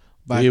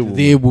 but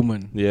their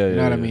woman. Yeah, you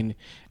know what I mean?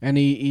 And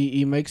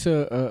he makes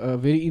a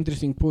very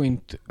interesting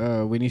point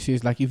when he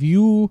says, like, if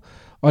you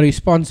are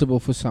responsible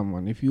for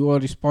someone, if you are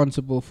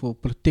responsible for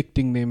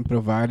protecting them,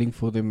 providing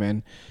for them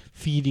and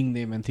feeding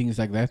them and things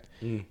like that,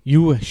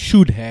 you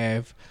should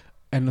have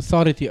an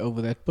authority over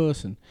that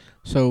person.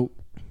 So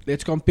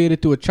let's compare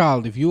it to a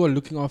child. If you are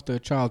looking after a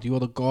child, you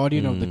are the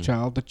guardian of the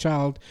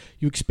child,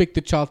 you expect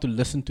the child to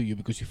listen to you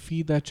because you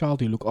feed that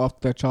child, you look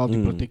after that child,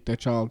 you protect that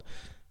child.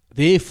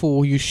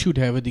 Therefore, you should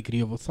have a degree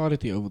of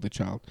authority over the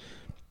child.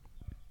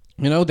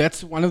 You know,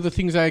 that's one of the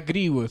things I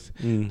agree with.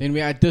 Then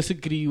where I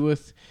disagree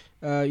with,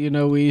 where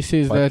he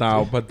says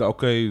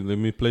okay, let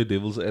me play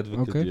devil's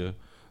advocate here.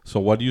 So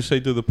what do you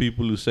say to the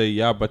people who say,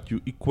 yeah, but you're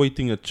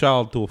equating a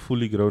child to a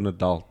fully grown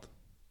adult?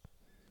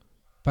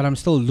 But I'm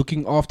still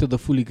looking after the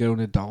fully grown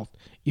adult.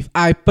 If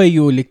I pay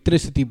your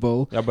electricity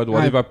bill... Yeah, but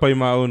what if I pay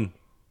my own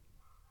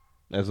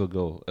as a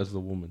girl, as the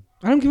woman?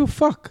 I don't give a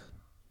fuck.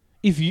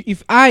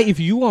 If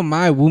you are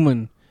my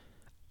woman,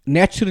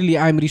 naturally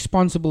I'm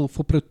responsible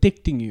for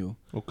protecting you.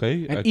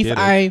 Okay. And if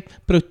I'm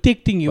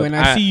protecting you and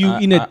I see you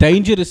in a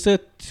dangerous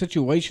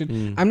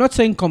situation, I'm not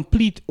saying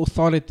complete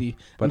authority.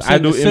 But I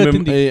do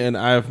MMA and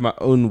I have my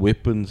own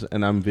weapons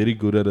and I'm very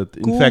good at it.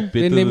 Cool. In fact,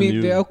 better than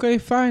you. Okay,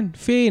 fine.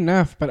 Fair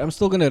enough. But I'm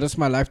still going to risk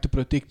my life to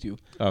protect you.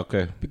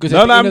 Okay. Because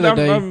at the end of the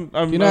day,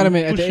 you know what I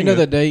mean? At the end of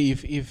the day,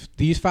 if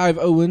these 5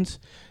 Owens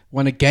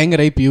want to gang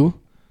rape you,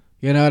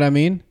 you know what I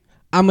mean?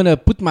 I'm going to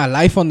put my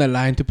life on the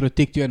line to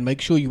protect you and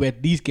make sure you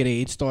at least get a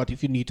head start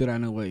if you need to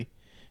run away.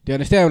 Do you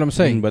understand what I'm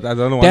saying? But I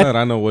don't want to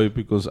run away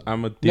because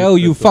I'm a dick. No,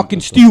 you fucking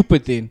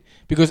stupid then.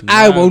 Because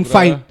I won't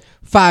fight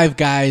 5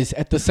 guys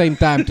at the same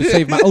time to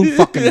save my own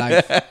fucking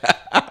life.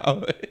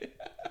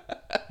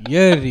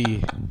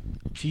 Yeri.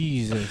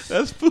 Jesus.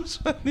 That's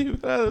funny,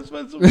 bro. That's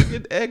what's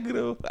fucking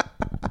aggro.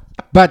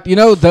 But,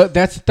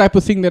 that's the type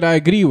of thing that I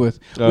agree with.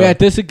 Where I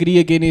disagree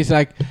again is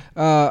like,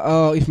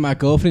 if my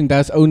girlfriend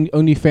does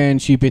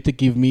OnlyFans, she better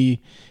give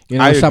me,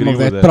 some of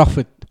that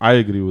profit. I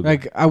agree with that.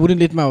 Like, I wouldn't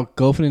let my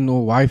girlfriend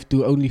or wife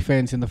do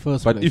OnlyFans in the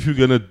first place. But if you're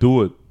going to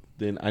do it,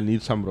 then I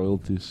need some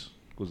royalties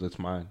because that's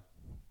mine.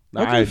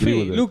 Now, I agree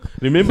with that. Look,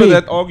 remember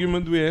that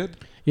argument we had?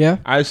 Yeah.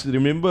 I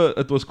remember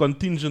it was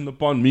contingent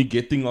upon me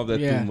getting of that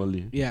 2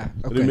 million. Yeah.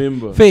 Okay.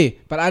 Remember. Fair,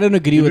 but I don't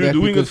agree with that. If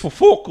you're doing it for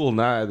focal,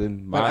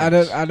 then but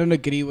I don't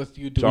agree with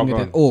you doing it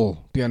at all.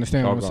 Do you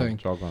understand what I'm saying?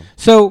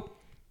 So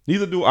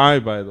neither do I,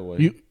 by the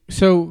way.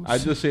 I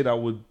just said I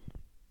would.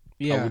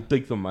 Yeah. I would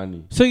take the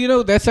money.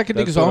 So that's like an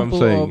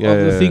example of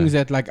the things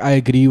that like I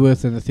agree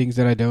with and the things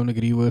that I don't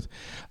agree with.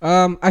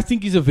 I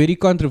think he's a very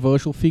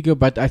controversial figure,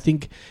 but I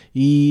think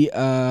he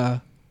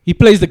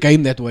plays the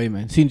game that way,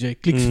 man.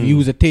 Sinjay clicks,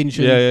 views,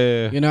 attention.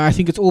 Yeah. I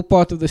think it's all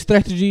part of the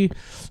strategy.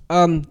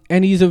 And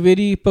he's a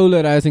very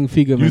polarizing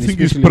figure, man. You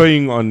think he's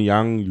preying on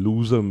young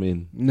loser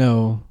men?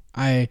 No.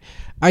 I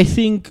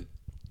think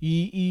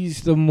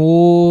he's the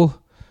more...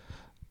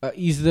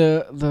 he's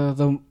the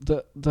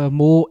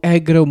more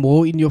aggro,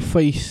 more in your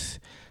face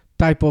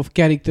type of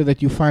character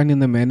that you find in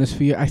the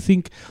manosphere. I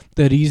think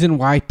the reason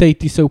why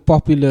Tate is so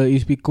popular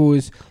is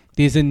because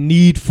there's a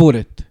need for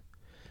it.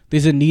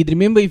 There's a need.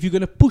 Remember, if you're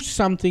going to push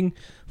something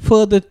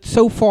further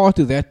so far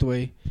to that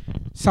way,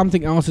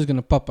 something else is going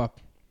to pop up.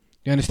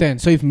 You understand?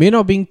 So if men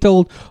are being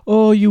told,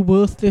 oh, you're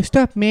worthless,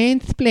 stop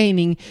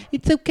mansplaining,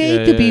 it's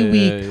okay to be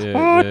weak,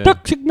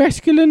 toxic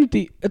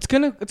masculinity, it's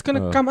gonna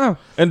come out.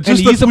 And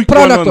just he's a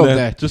product of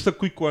that. Just a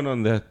quick one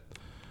on that.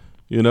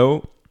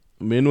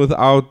 Men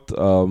without,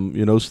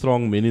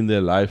 strong men in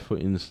their life, for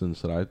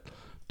instance, right?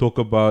 Talk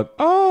about,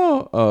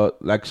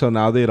 so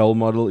now their role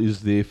model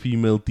is their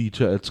female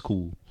teacher at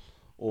school.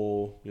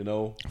 or, you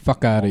know,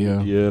 Fuck out of here.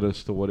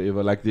 dearest or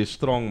whatever. Like their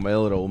strong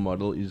male role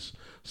model is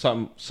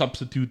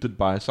substituted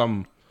by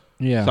some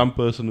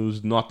person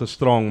who's not a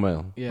strong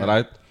male,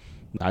 right?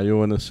 Now you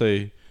want to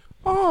say,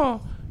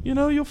 oh, you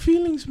know, your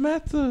feelings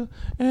matter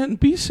and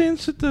be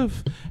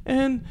sensitive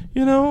and,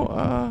 you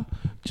know,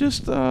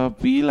 just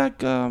be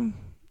like,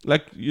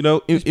 you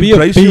know,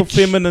 embrace your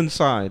feminine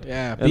side.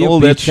 Yeah, and all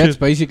that shit. That's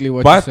basically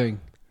what But you're saying.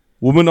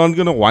 Women aren't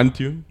going to want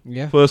you.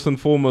 Yeah. First and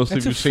foremost,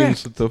 That's if you're a fact.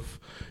 sensitive.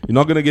 You're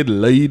not going to get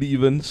laid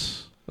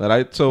evens.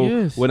 Right? So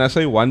Yes. when I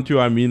say want you,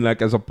 I mean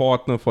like as a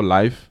partner for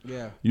life.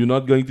 Yeah. You're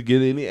not going to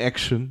get any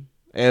action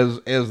as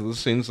the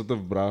sensitive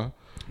bruh.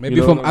 Maybe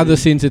You know from what I other mean?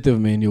 sensitive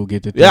men you'll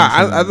get it. Yeah,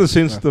 other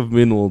sensitive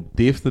men will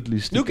definitely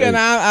stick Look, and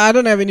out. I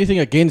don't have anything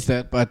against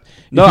that, but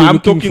No, if you're I'm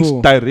looking talking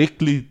for-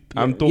 directly.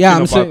 I'm talking I'm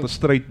about saying- the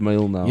straight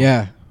male now.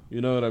 Yeah. You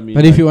know what I mean?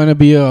 But if you want to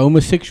be a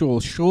homosexual,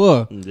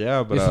 sure.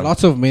 Yeah, There's bruh.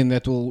 lots of men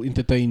that will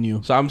entertain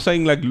you. So I'm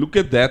saying like look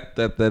at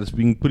that's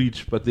being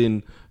preached, but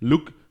then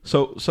look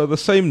so the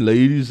same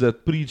ladies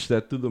that preach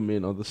that to the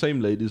men are the same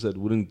ladies that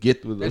wouldn't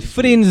get with That us.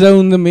 friend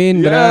zone the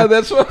men, Yeah, bruh.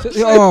 that's what I'm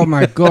saying. Oh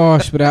my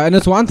gosh, bruh. And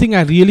it's one thing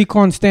I really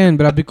can't stand,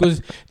 bruh,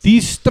 because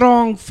these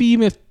strong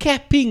females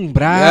capping,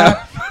 bruh.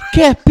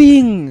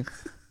 Capping.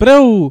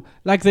 Bro,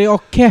 like they are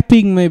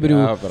capping me, bro.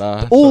 Yeah,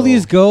 bruh. All So-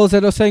 these girls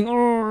that are saying,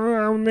 oh,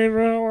 I'll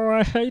never, oh,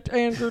 I hate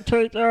Andrew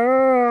Tate.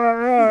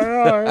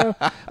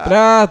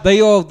 Bruh,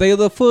 they are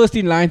the first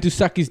in line to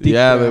suck his dick.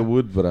 Yeah, bruh. they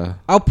would, bruh.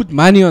 I'll put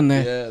money on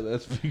that. Yeah,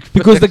 that's big.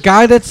 Because the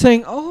guy that's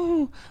saying,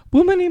 oh,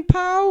 women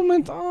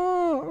empowerment,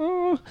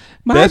 oh,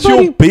 my That's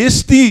body. your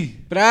bestie.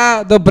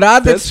 Bruh, the bruh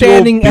that's That's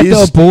standing your at the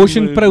bestie,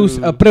 abortion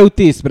my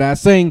protest, bro. bruh,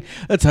 saying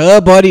it's her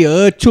body,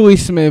 her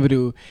choice, my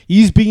bro.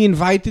 He's being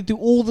invited to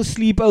all the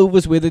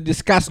sleepovers where they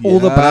discuss all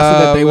the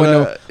brahs that they want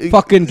bruh. to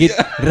fucking get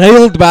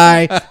railed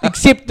by,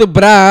 except the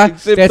bruh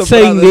Except that's the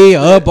saying bruh there,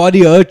 that's- her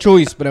body, her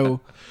choice, bro.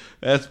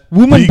 That's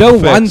Women big don't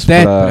facts, want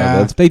that, bruh.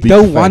 That's They big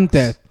don't want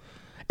facts.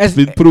 that. As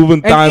It's been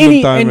proven time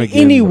and time again.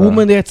 any bruh.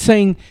 woman that's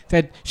saying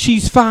that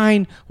she's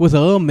fine with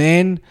her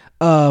man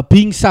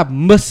being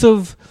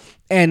submissive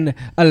and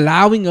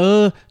allowing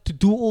her to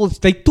do all this,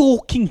 they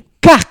talking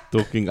cuck.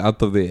 Talking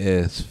out of their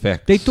ass,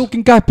 facts. They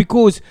talking cuck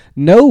because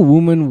no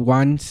woman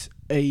wants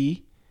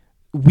a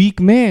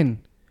weak man.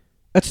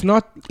 It's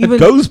not even. It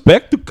goes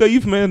back to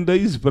caveman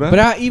days, bruh.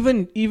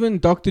 Bruh, even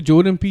Dr.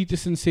 Jordan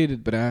Peterson said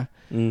it, bruh.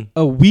 Mm.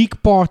 A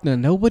weak partner.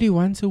 Nobody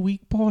wants a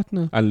weak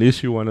partner.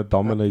 Unless you want to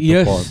dominate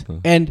Yes, the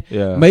partner. and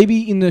Yeah.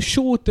 maybe in the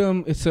short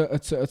term it's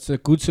a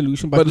good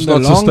solution, but But it's in the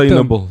not long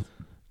sustainable. term,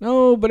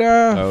 no,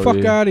 bruh, No, fuck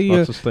yeah, out of not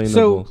here. sustainable.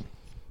 So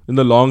in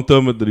the long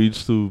term, it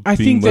leads to I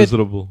being think that-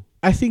 miserable.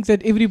 I think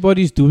that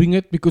everybody's doing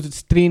it because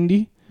it's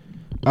trendy,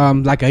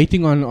 like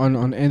hating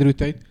on Andrew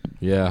Tate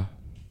Yeah.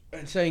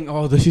 and saying,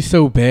 "Oh, this is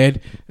so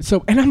bad."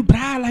 So and I'm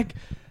bruh, like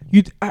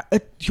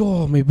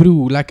yo, my bro,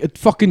 like it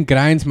fucking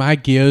grinds my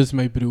gears,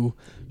 my bro.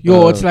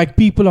 Yo, it's like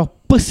people are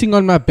pissing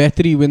on my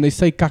battery when they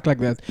say cuck like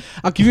that.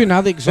 I'll give you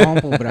another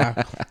example,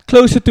 bruh.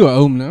 Closer to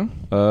home,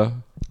 no?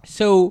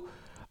 So,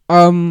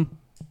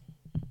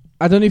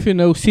 I don't know if you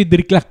know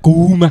Cedric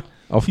Lacuma.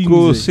 Of Fiends,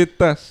 course, it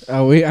does.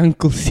 Our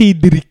Uncle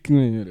Cedric.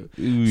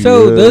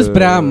 So this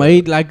bruh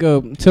made like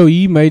so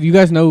he made, you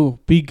guys know,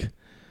 big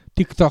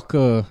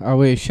TikToker.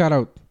 Our shout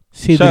out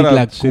Cedric Shout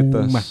out,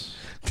 Lacuma.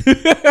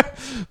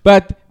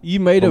 But he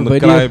made From a the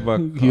video.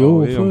 Kruibuck. Yo,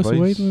 Oh, yeah, first boys.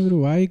 wait, man, bro,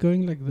 why are you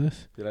going like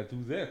this? Did I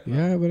do that?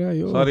 Yeah, bruh,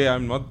 yo. Sorry,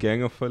 I'm not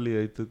gang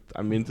affiliated.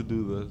 I meant to do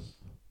this.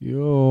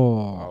 Yo.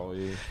 Oh,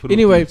 yeah.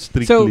 Anyway,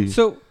 Strictly.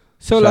 so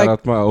Shout like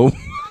out my home.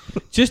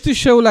 just to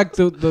show like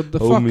the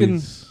fucking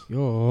Homies.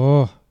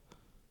 yo.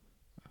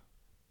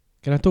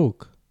 Can I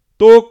talk?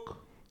 Talk.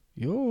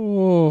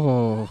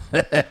 Yo.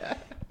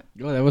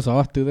 Yo, that was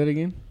hard. Do that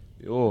again.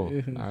 Yo,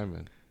 nah,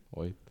 man.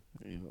 Wait.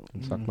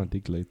 I'll suck my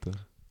dick later.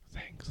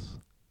 Thanks.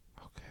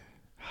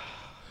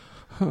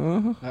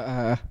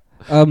 Okay.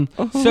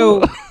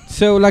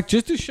 So like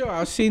just to show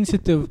how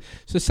sensitive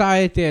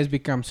society has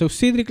become. So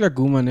Cedric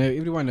Laguma,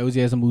 everyone knows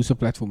he has a Musa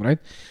platform, right?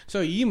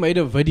 So he made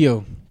a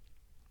video,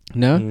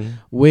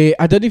 where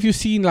I don't know if you've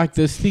seen like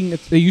this thing.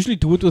 They usually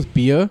do it with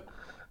beer,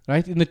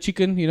 right? In the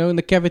chicken, you know, in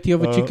the cavity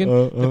of a chicken,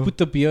 they put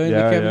the beer in the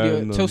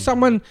cavity. no. So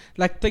someone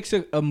like takes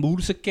a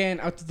Musa can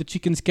out of the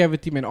chicken's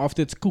cavity, man,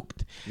 after it's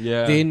cooked.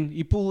 Yeah. Then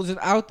he pulls it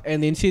out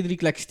and then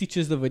Cedric like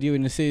stitches the video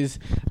and it says,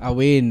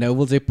 "Away, nou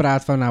wil sy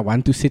praat van I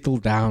want to settle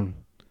down."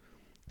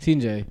 Sien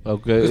jy?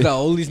 Okay. Because the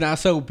hole is now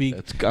so big.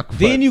 That's cock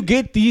Then you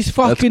get these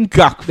fucking...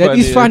 cock That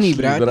is funny,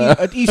 actually, bruh.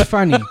 It is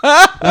funny.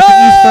 Like,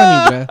 it is funny,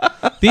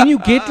 bruh. Then you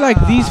get like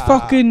these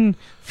fucking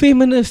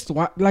feminist,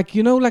 like,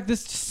 you know, like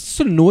this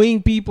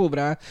annoying people,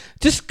 bruh.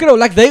 Just scroll.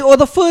 Like, they are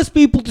the first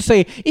people to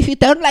say, if you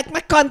don't like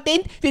my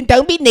content, then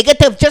don't be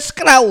negative, just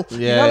scroll.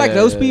 You know, like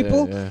those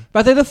people.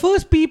 But they're the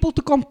first people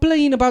to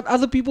complain about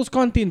other people's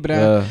content,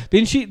 bruh.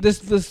 Then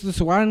this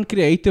one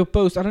creator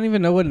post, I don't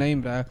even know her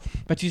name, bruh.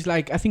 But she's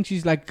like, I think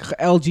she's like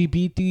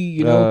LGBT,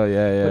 you know,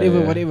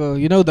 whatever.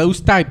 You know,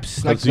 those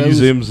types. Like those.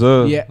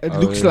 Yeah, it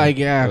looks like,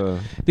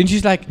 Then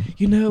she's like,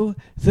 you know,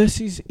 this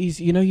is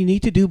you know, you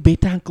need to do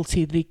better, Uncle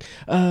Cedric.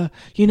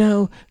 You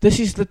know, this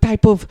is the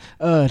type of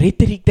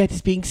rhetoric that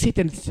is being said,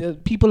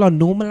 and people are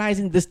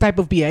normalizing this type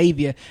of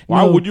behavior.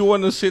 Why would you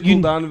want to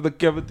settle down if the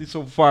cavity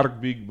so far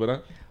big,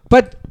 bruh?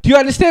 But do you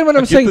understand what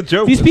I'm saying?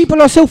 These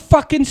people are so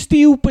fucking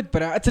stupid,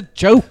 bruh. It's a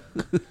joke.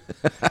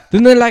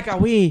 Then they're like,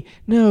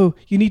 no,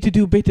 you need to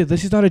do better.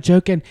 This is not a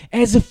joke. And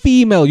as a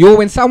female,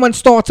 when someone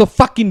starts a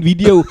fucking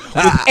video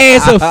with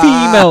as a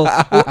female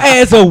or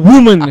as a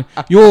woman,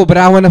 bruh,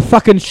 I want to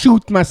fucking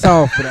shoot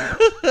myself, bruh.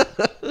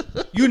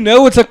 You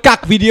know it's a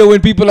cuck video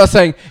when people are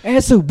saying,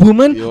 as a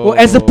woman or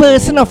as a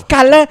person of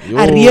color,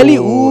 I really,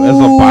 as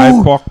a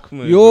BIPOC,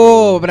 man.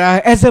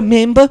 Bruh, as a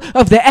member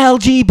of the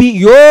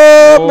LGBT,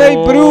 my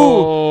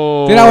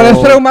bro. Then I want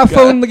to throw my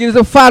phone against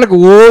the fuck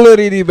wall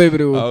already, my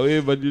bro. Oh,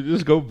 yeah, but you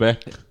just go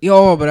back. Bruh. You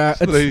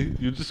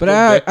just bruh, go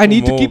back I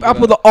need to keep up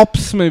with the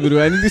ops, my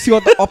bro. I need to see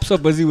what the ops are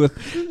busy with.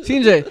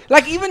 CJ,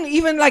 like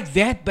even like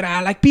that,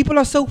 bruh. Like people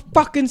are so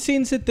fucking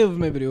sensitive,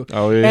 my bro.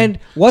 Oh, yeah. And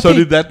what so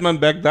did that man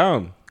back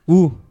down?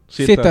 Who?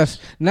 Setas.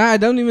 Nah, I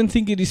don't even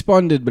think he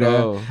responded,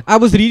 bruh. I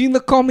was reading the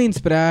comments,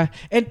 bruh.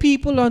 And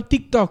people on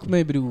TikTok,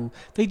 my bro,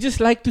 they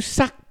just like to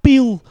suck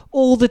pill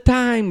all the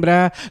time,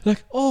 bruh.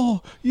 Like,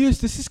 oh, yes,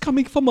 this is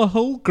coming from a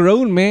whole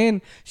grown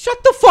man.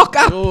 Shut the fuck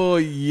up. Oh,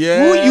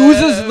 yeah. Who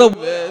uses the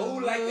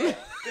word like that?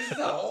 This is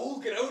a whole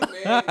grown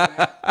man,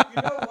 bruh.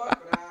 You know what,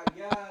 bruh?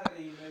 Yeah,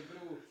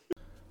 bro.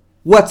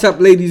 What's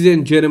up, ladies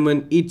and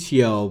gentlemen? It's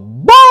your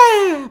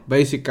boy,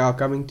 Basic Cow,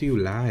 coming to you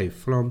live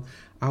from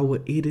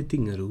our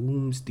editing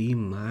rooms,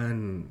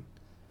 man.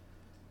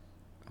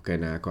 Okay,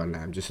 nah, I can't lie.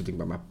 I'm just sitting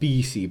by my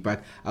PC.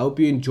 But I hope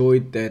you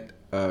enjoyed that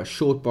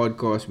short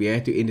podcast. We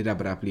had to end it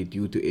abruptly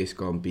due to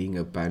ESCOM being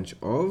a bunch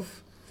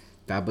of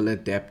double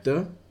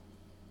adapter.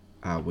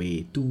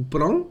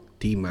 Two-prong,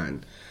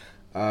 man.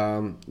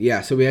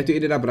 So we had to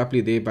end it abruptly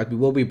there. But we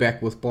will be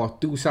back with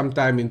part 2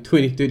 sometime in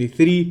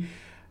 2023.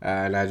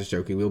 Nah, just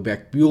joking.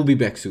 We'll be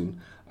back soon.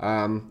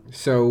 I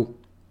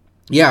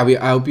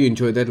hope you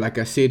enjoyed that. Like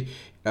I said,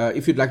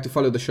 if you'd like to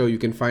follow the show, you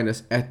can find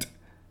us at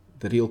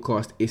The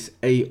Realcast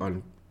SA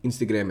on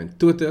Instagram and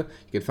Twitter.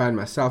 You can find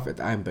myself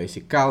at I'm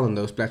Basic Carl on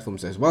those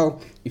platforms as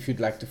well. If you'd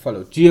like to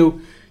follow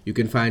Gio, you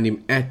can find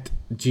him at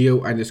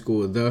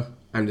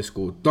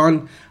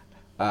Gio_the_Don.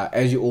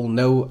 As you all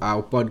know,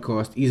 our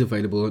podcast is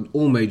available on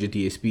all major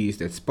DSPs.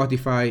 That's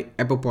Spotify,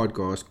 Apple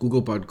Podcasts,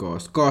 Google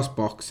Podcasts,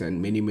 Castbox,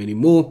 and many, many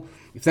more.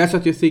 If that's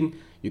not your thing,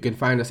 you can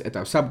find us at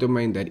our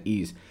subdomain that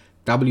is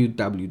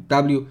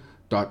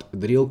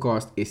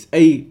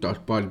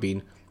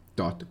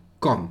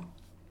www.therealcastsa.podbean.com.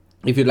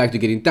 If you'd like to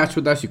get in touch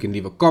with us, you can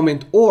leave a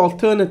comment, or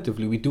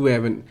alternatively, we do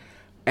have an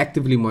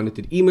actively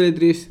monitored email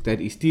address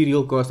that is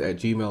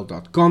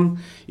therealcast@gmail.com.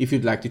 If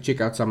you'd like to check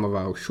out some of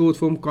our short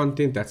form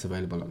content, that's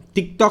available on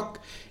TikTok.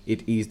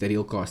 It is The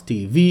Realcast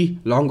TV.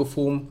 Longer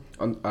form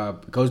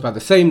goes by the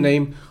same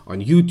name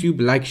on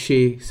YouTube. Like,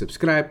 share,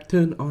 subscribe,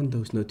 turn on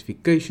those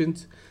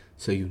notifications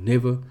so you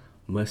never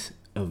miss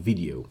a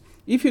video.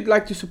 If you'd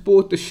like to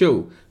support the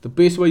show, the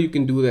best way you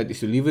can do that is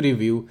to leave a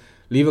review,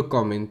 leave a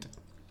comment,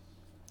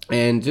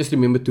 and just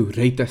remember to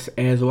rate us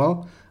as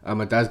well.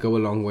 It does go a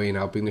long way in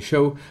helping the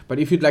show. But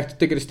if you'd like to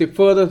take it a step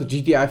further, the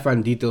GTI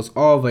Fund details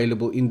are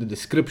available in the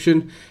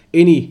description.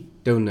 Any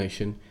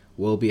donation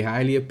will be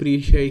highly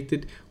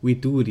appreciated. We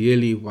do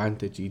really want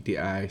the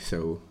GTI,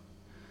 so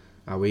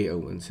away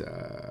Owens.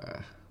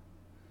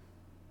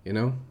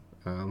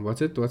 What's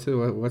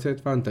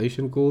that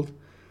foundation called?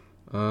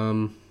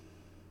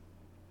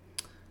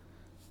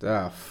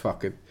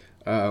 Fuck it.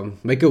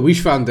 Make a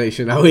Wish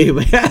Foundation.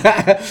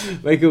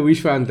 Make a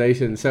Wish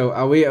Foundation. So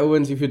away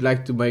Owens, if you'd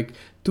like to make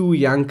 2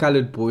 young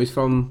colored boys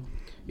from,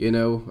 you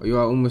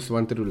almost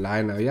wanted to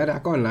lie now. Yeah, I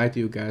can't lie to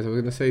you guys. I was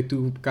gonna say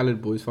 2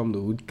 colored boys from the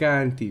hood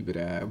county, but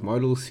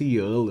Model C,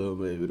 hello,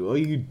 baby. What are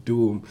you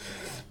doing?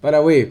 But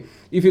away,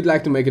 if you'd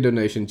like to make a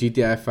donation,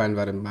 GTI Fund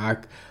wat een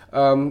maak.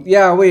 And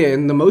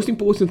the most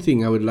important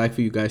thing I would like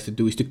for you guys to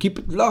do is to keep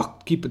it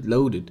locked, keep it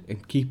loaded,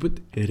 and keep it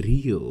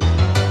real.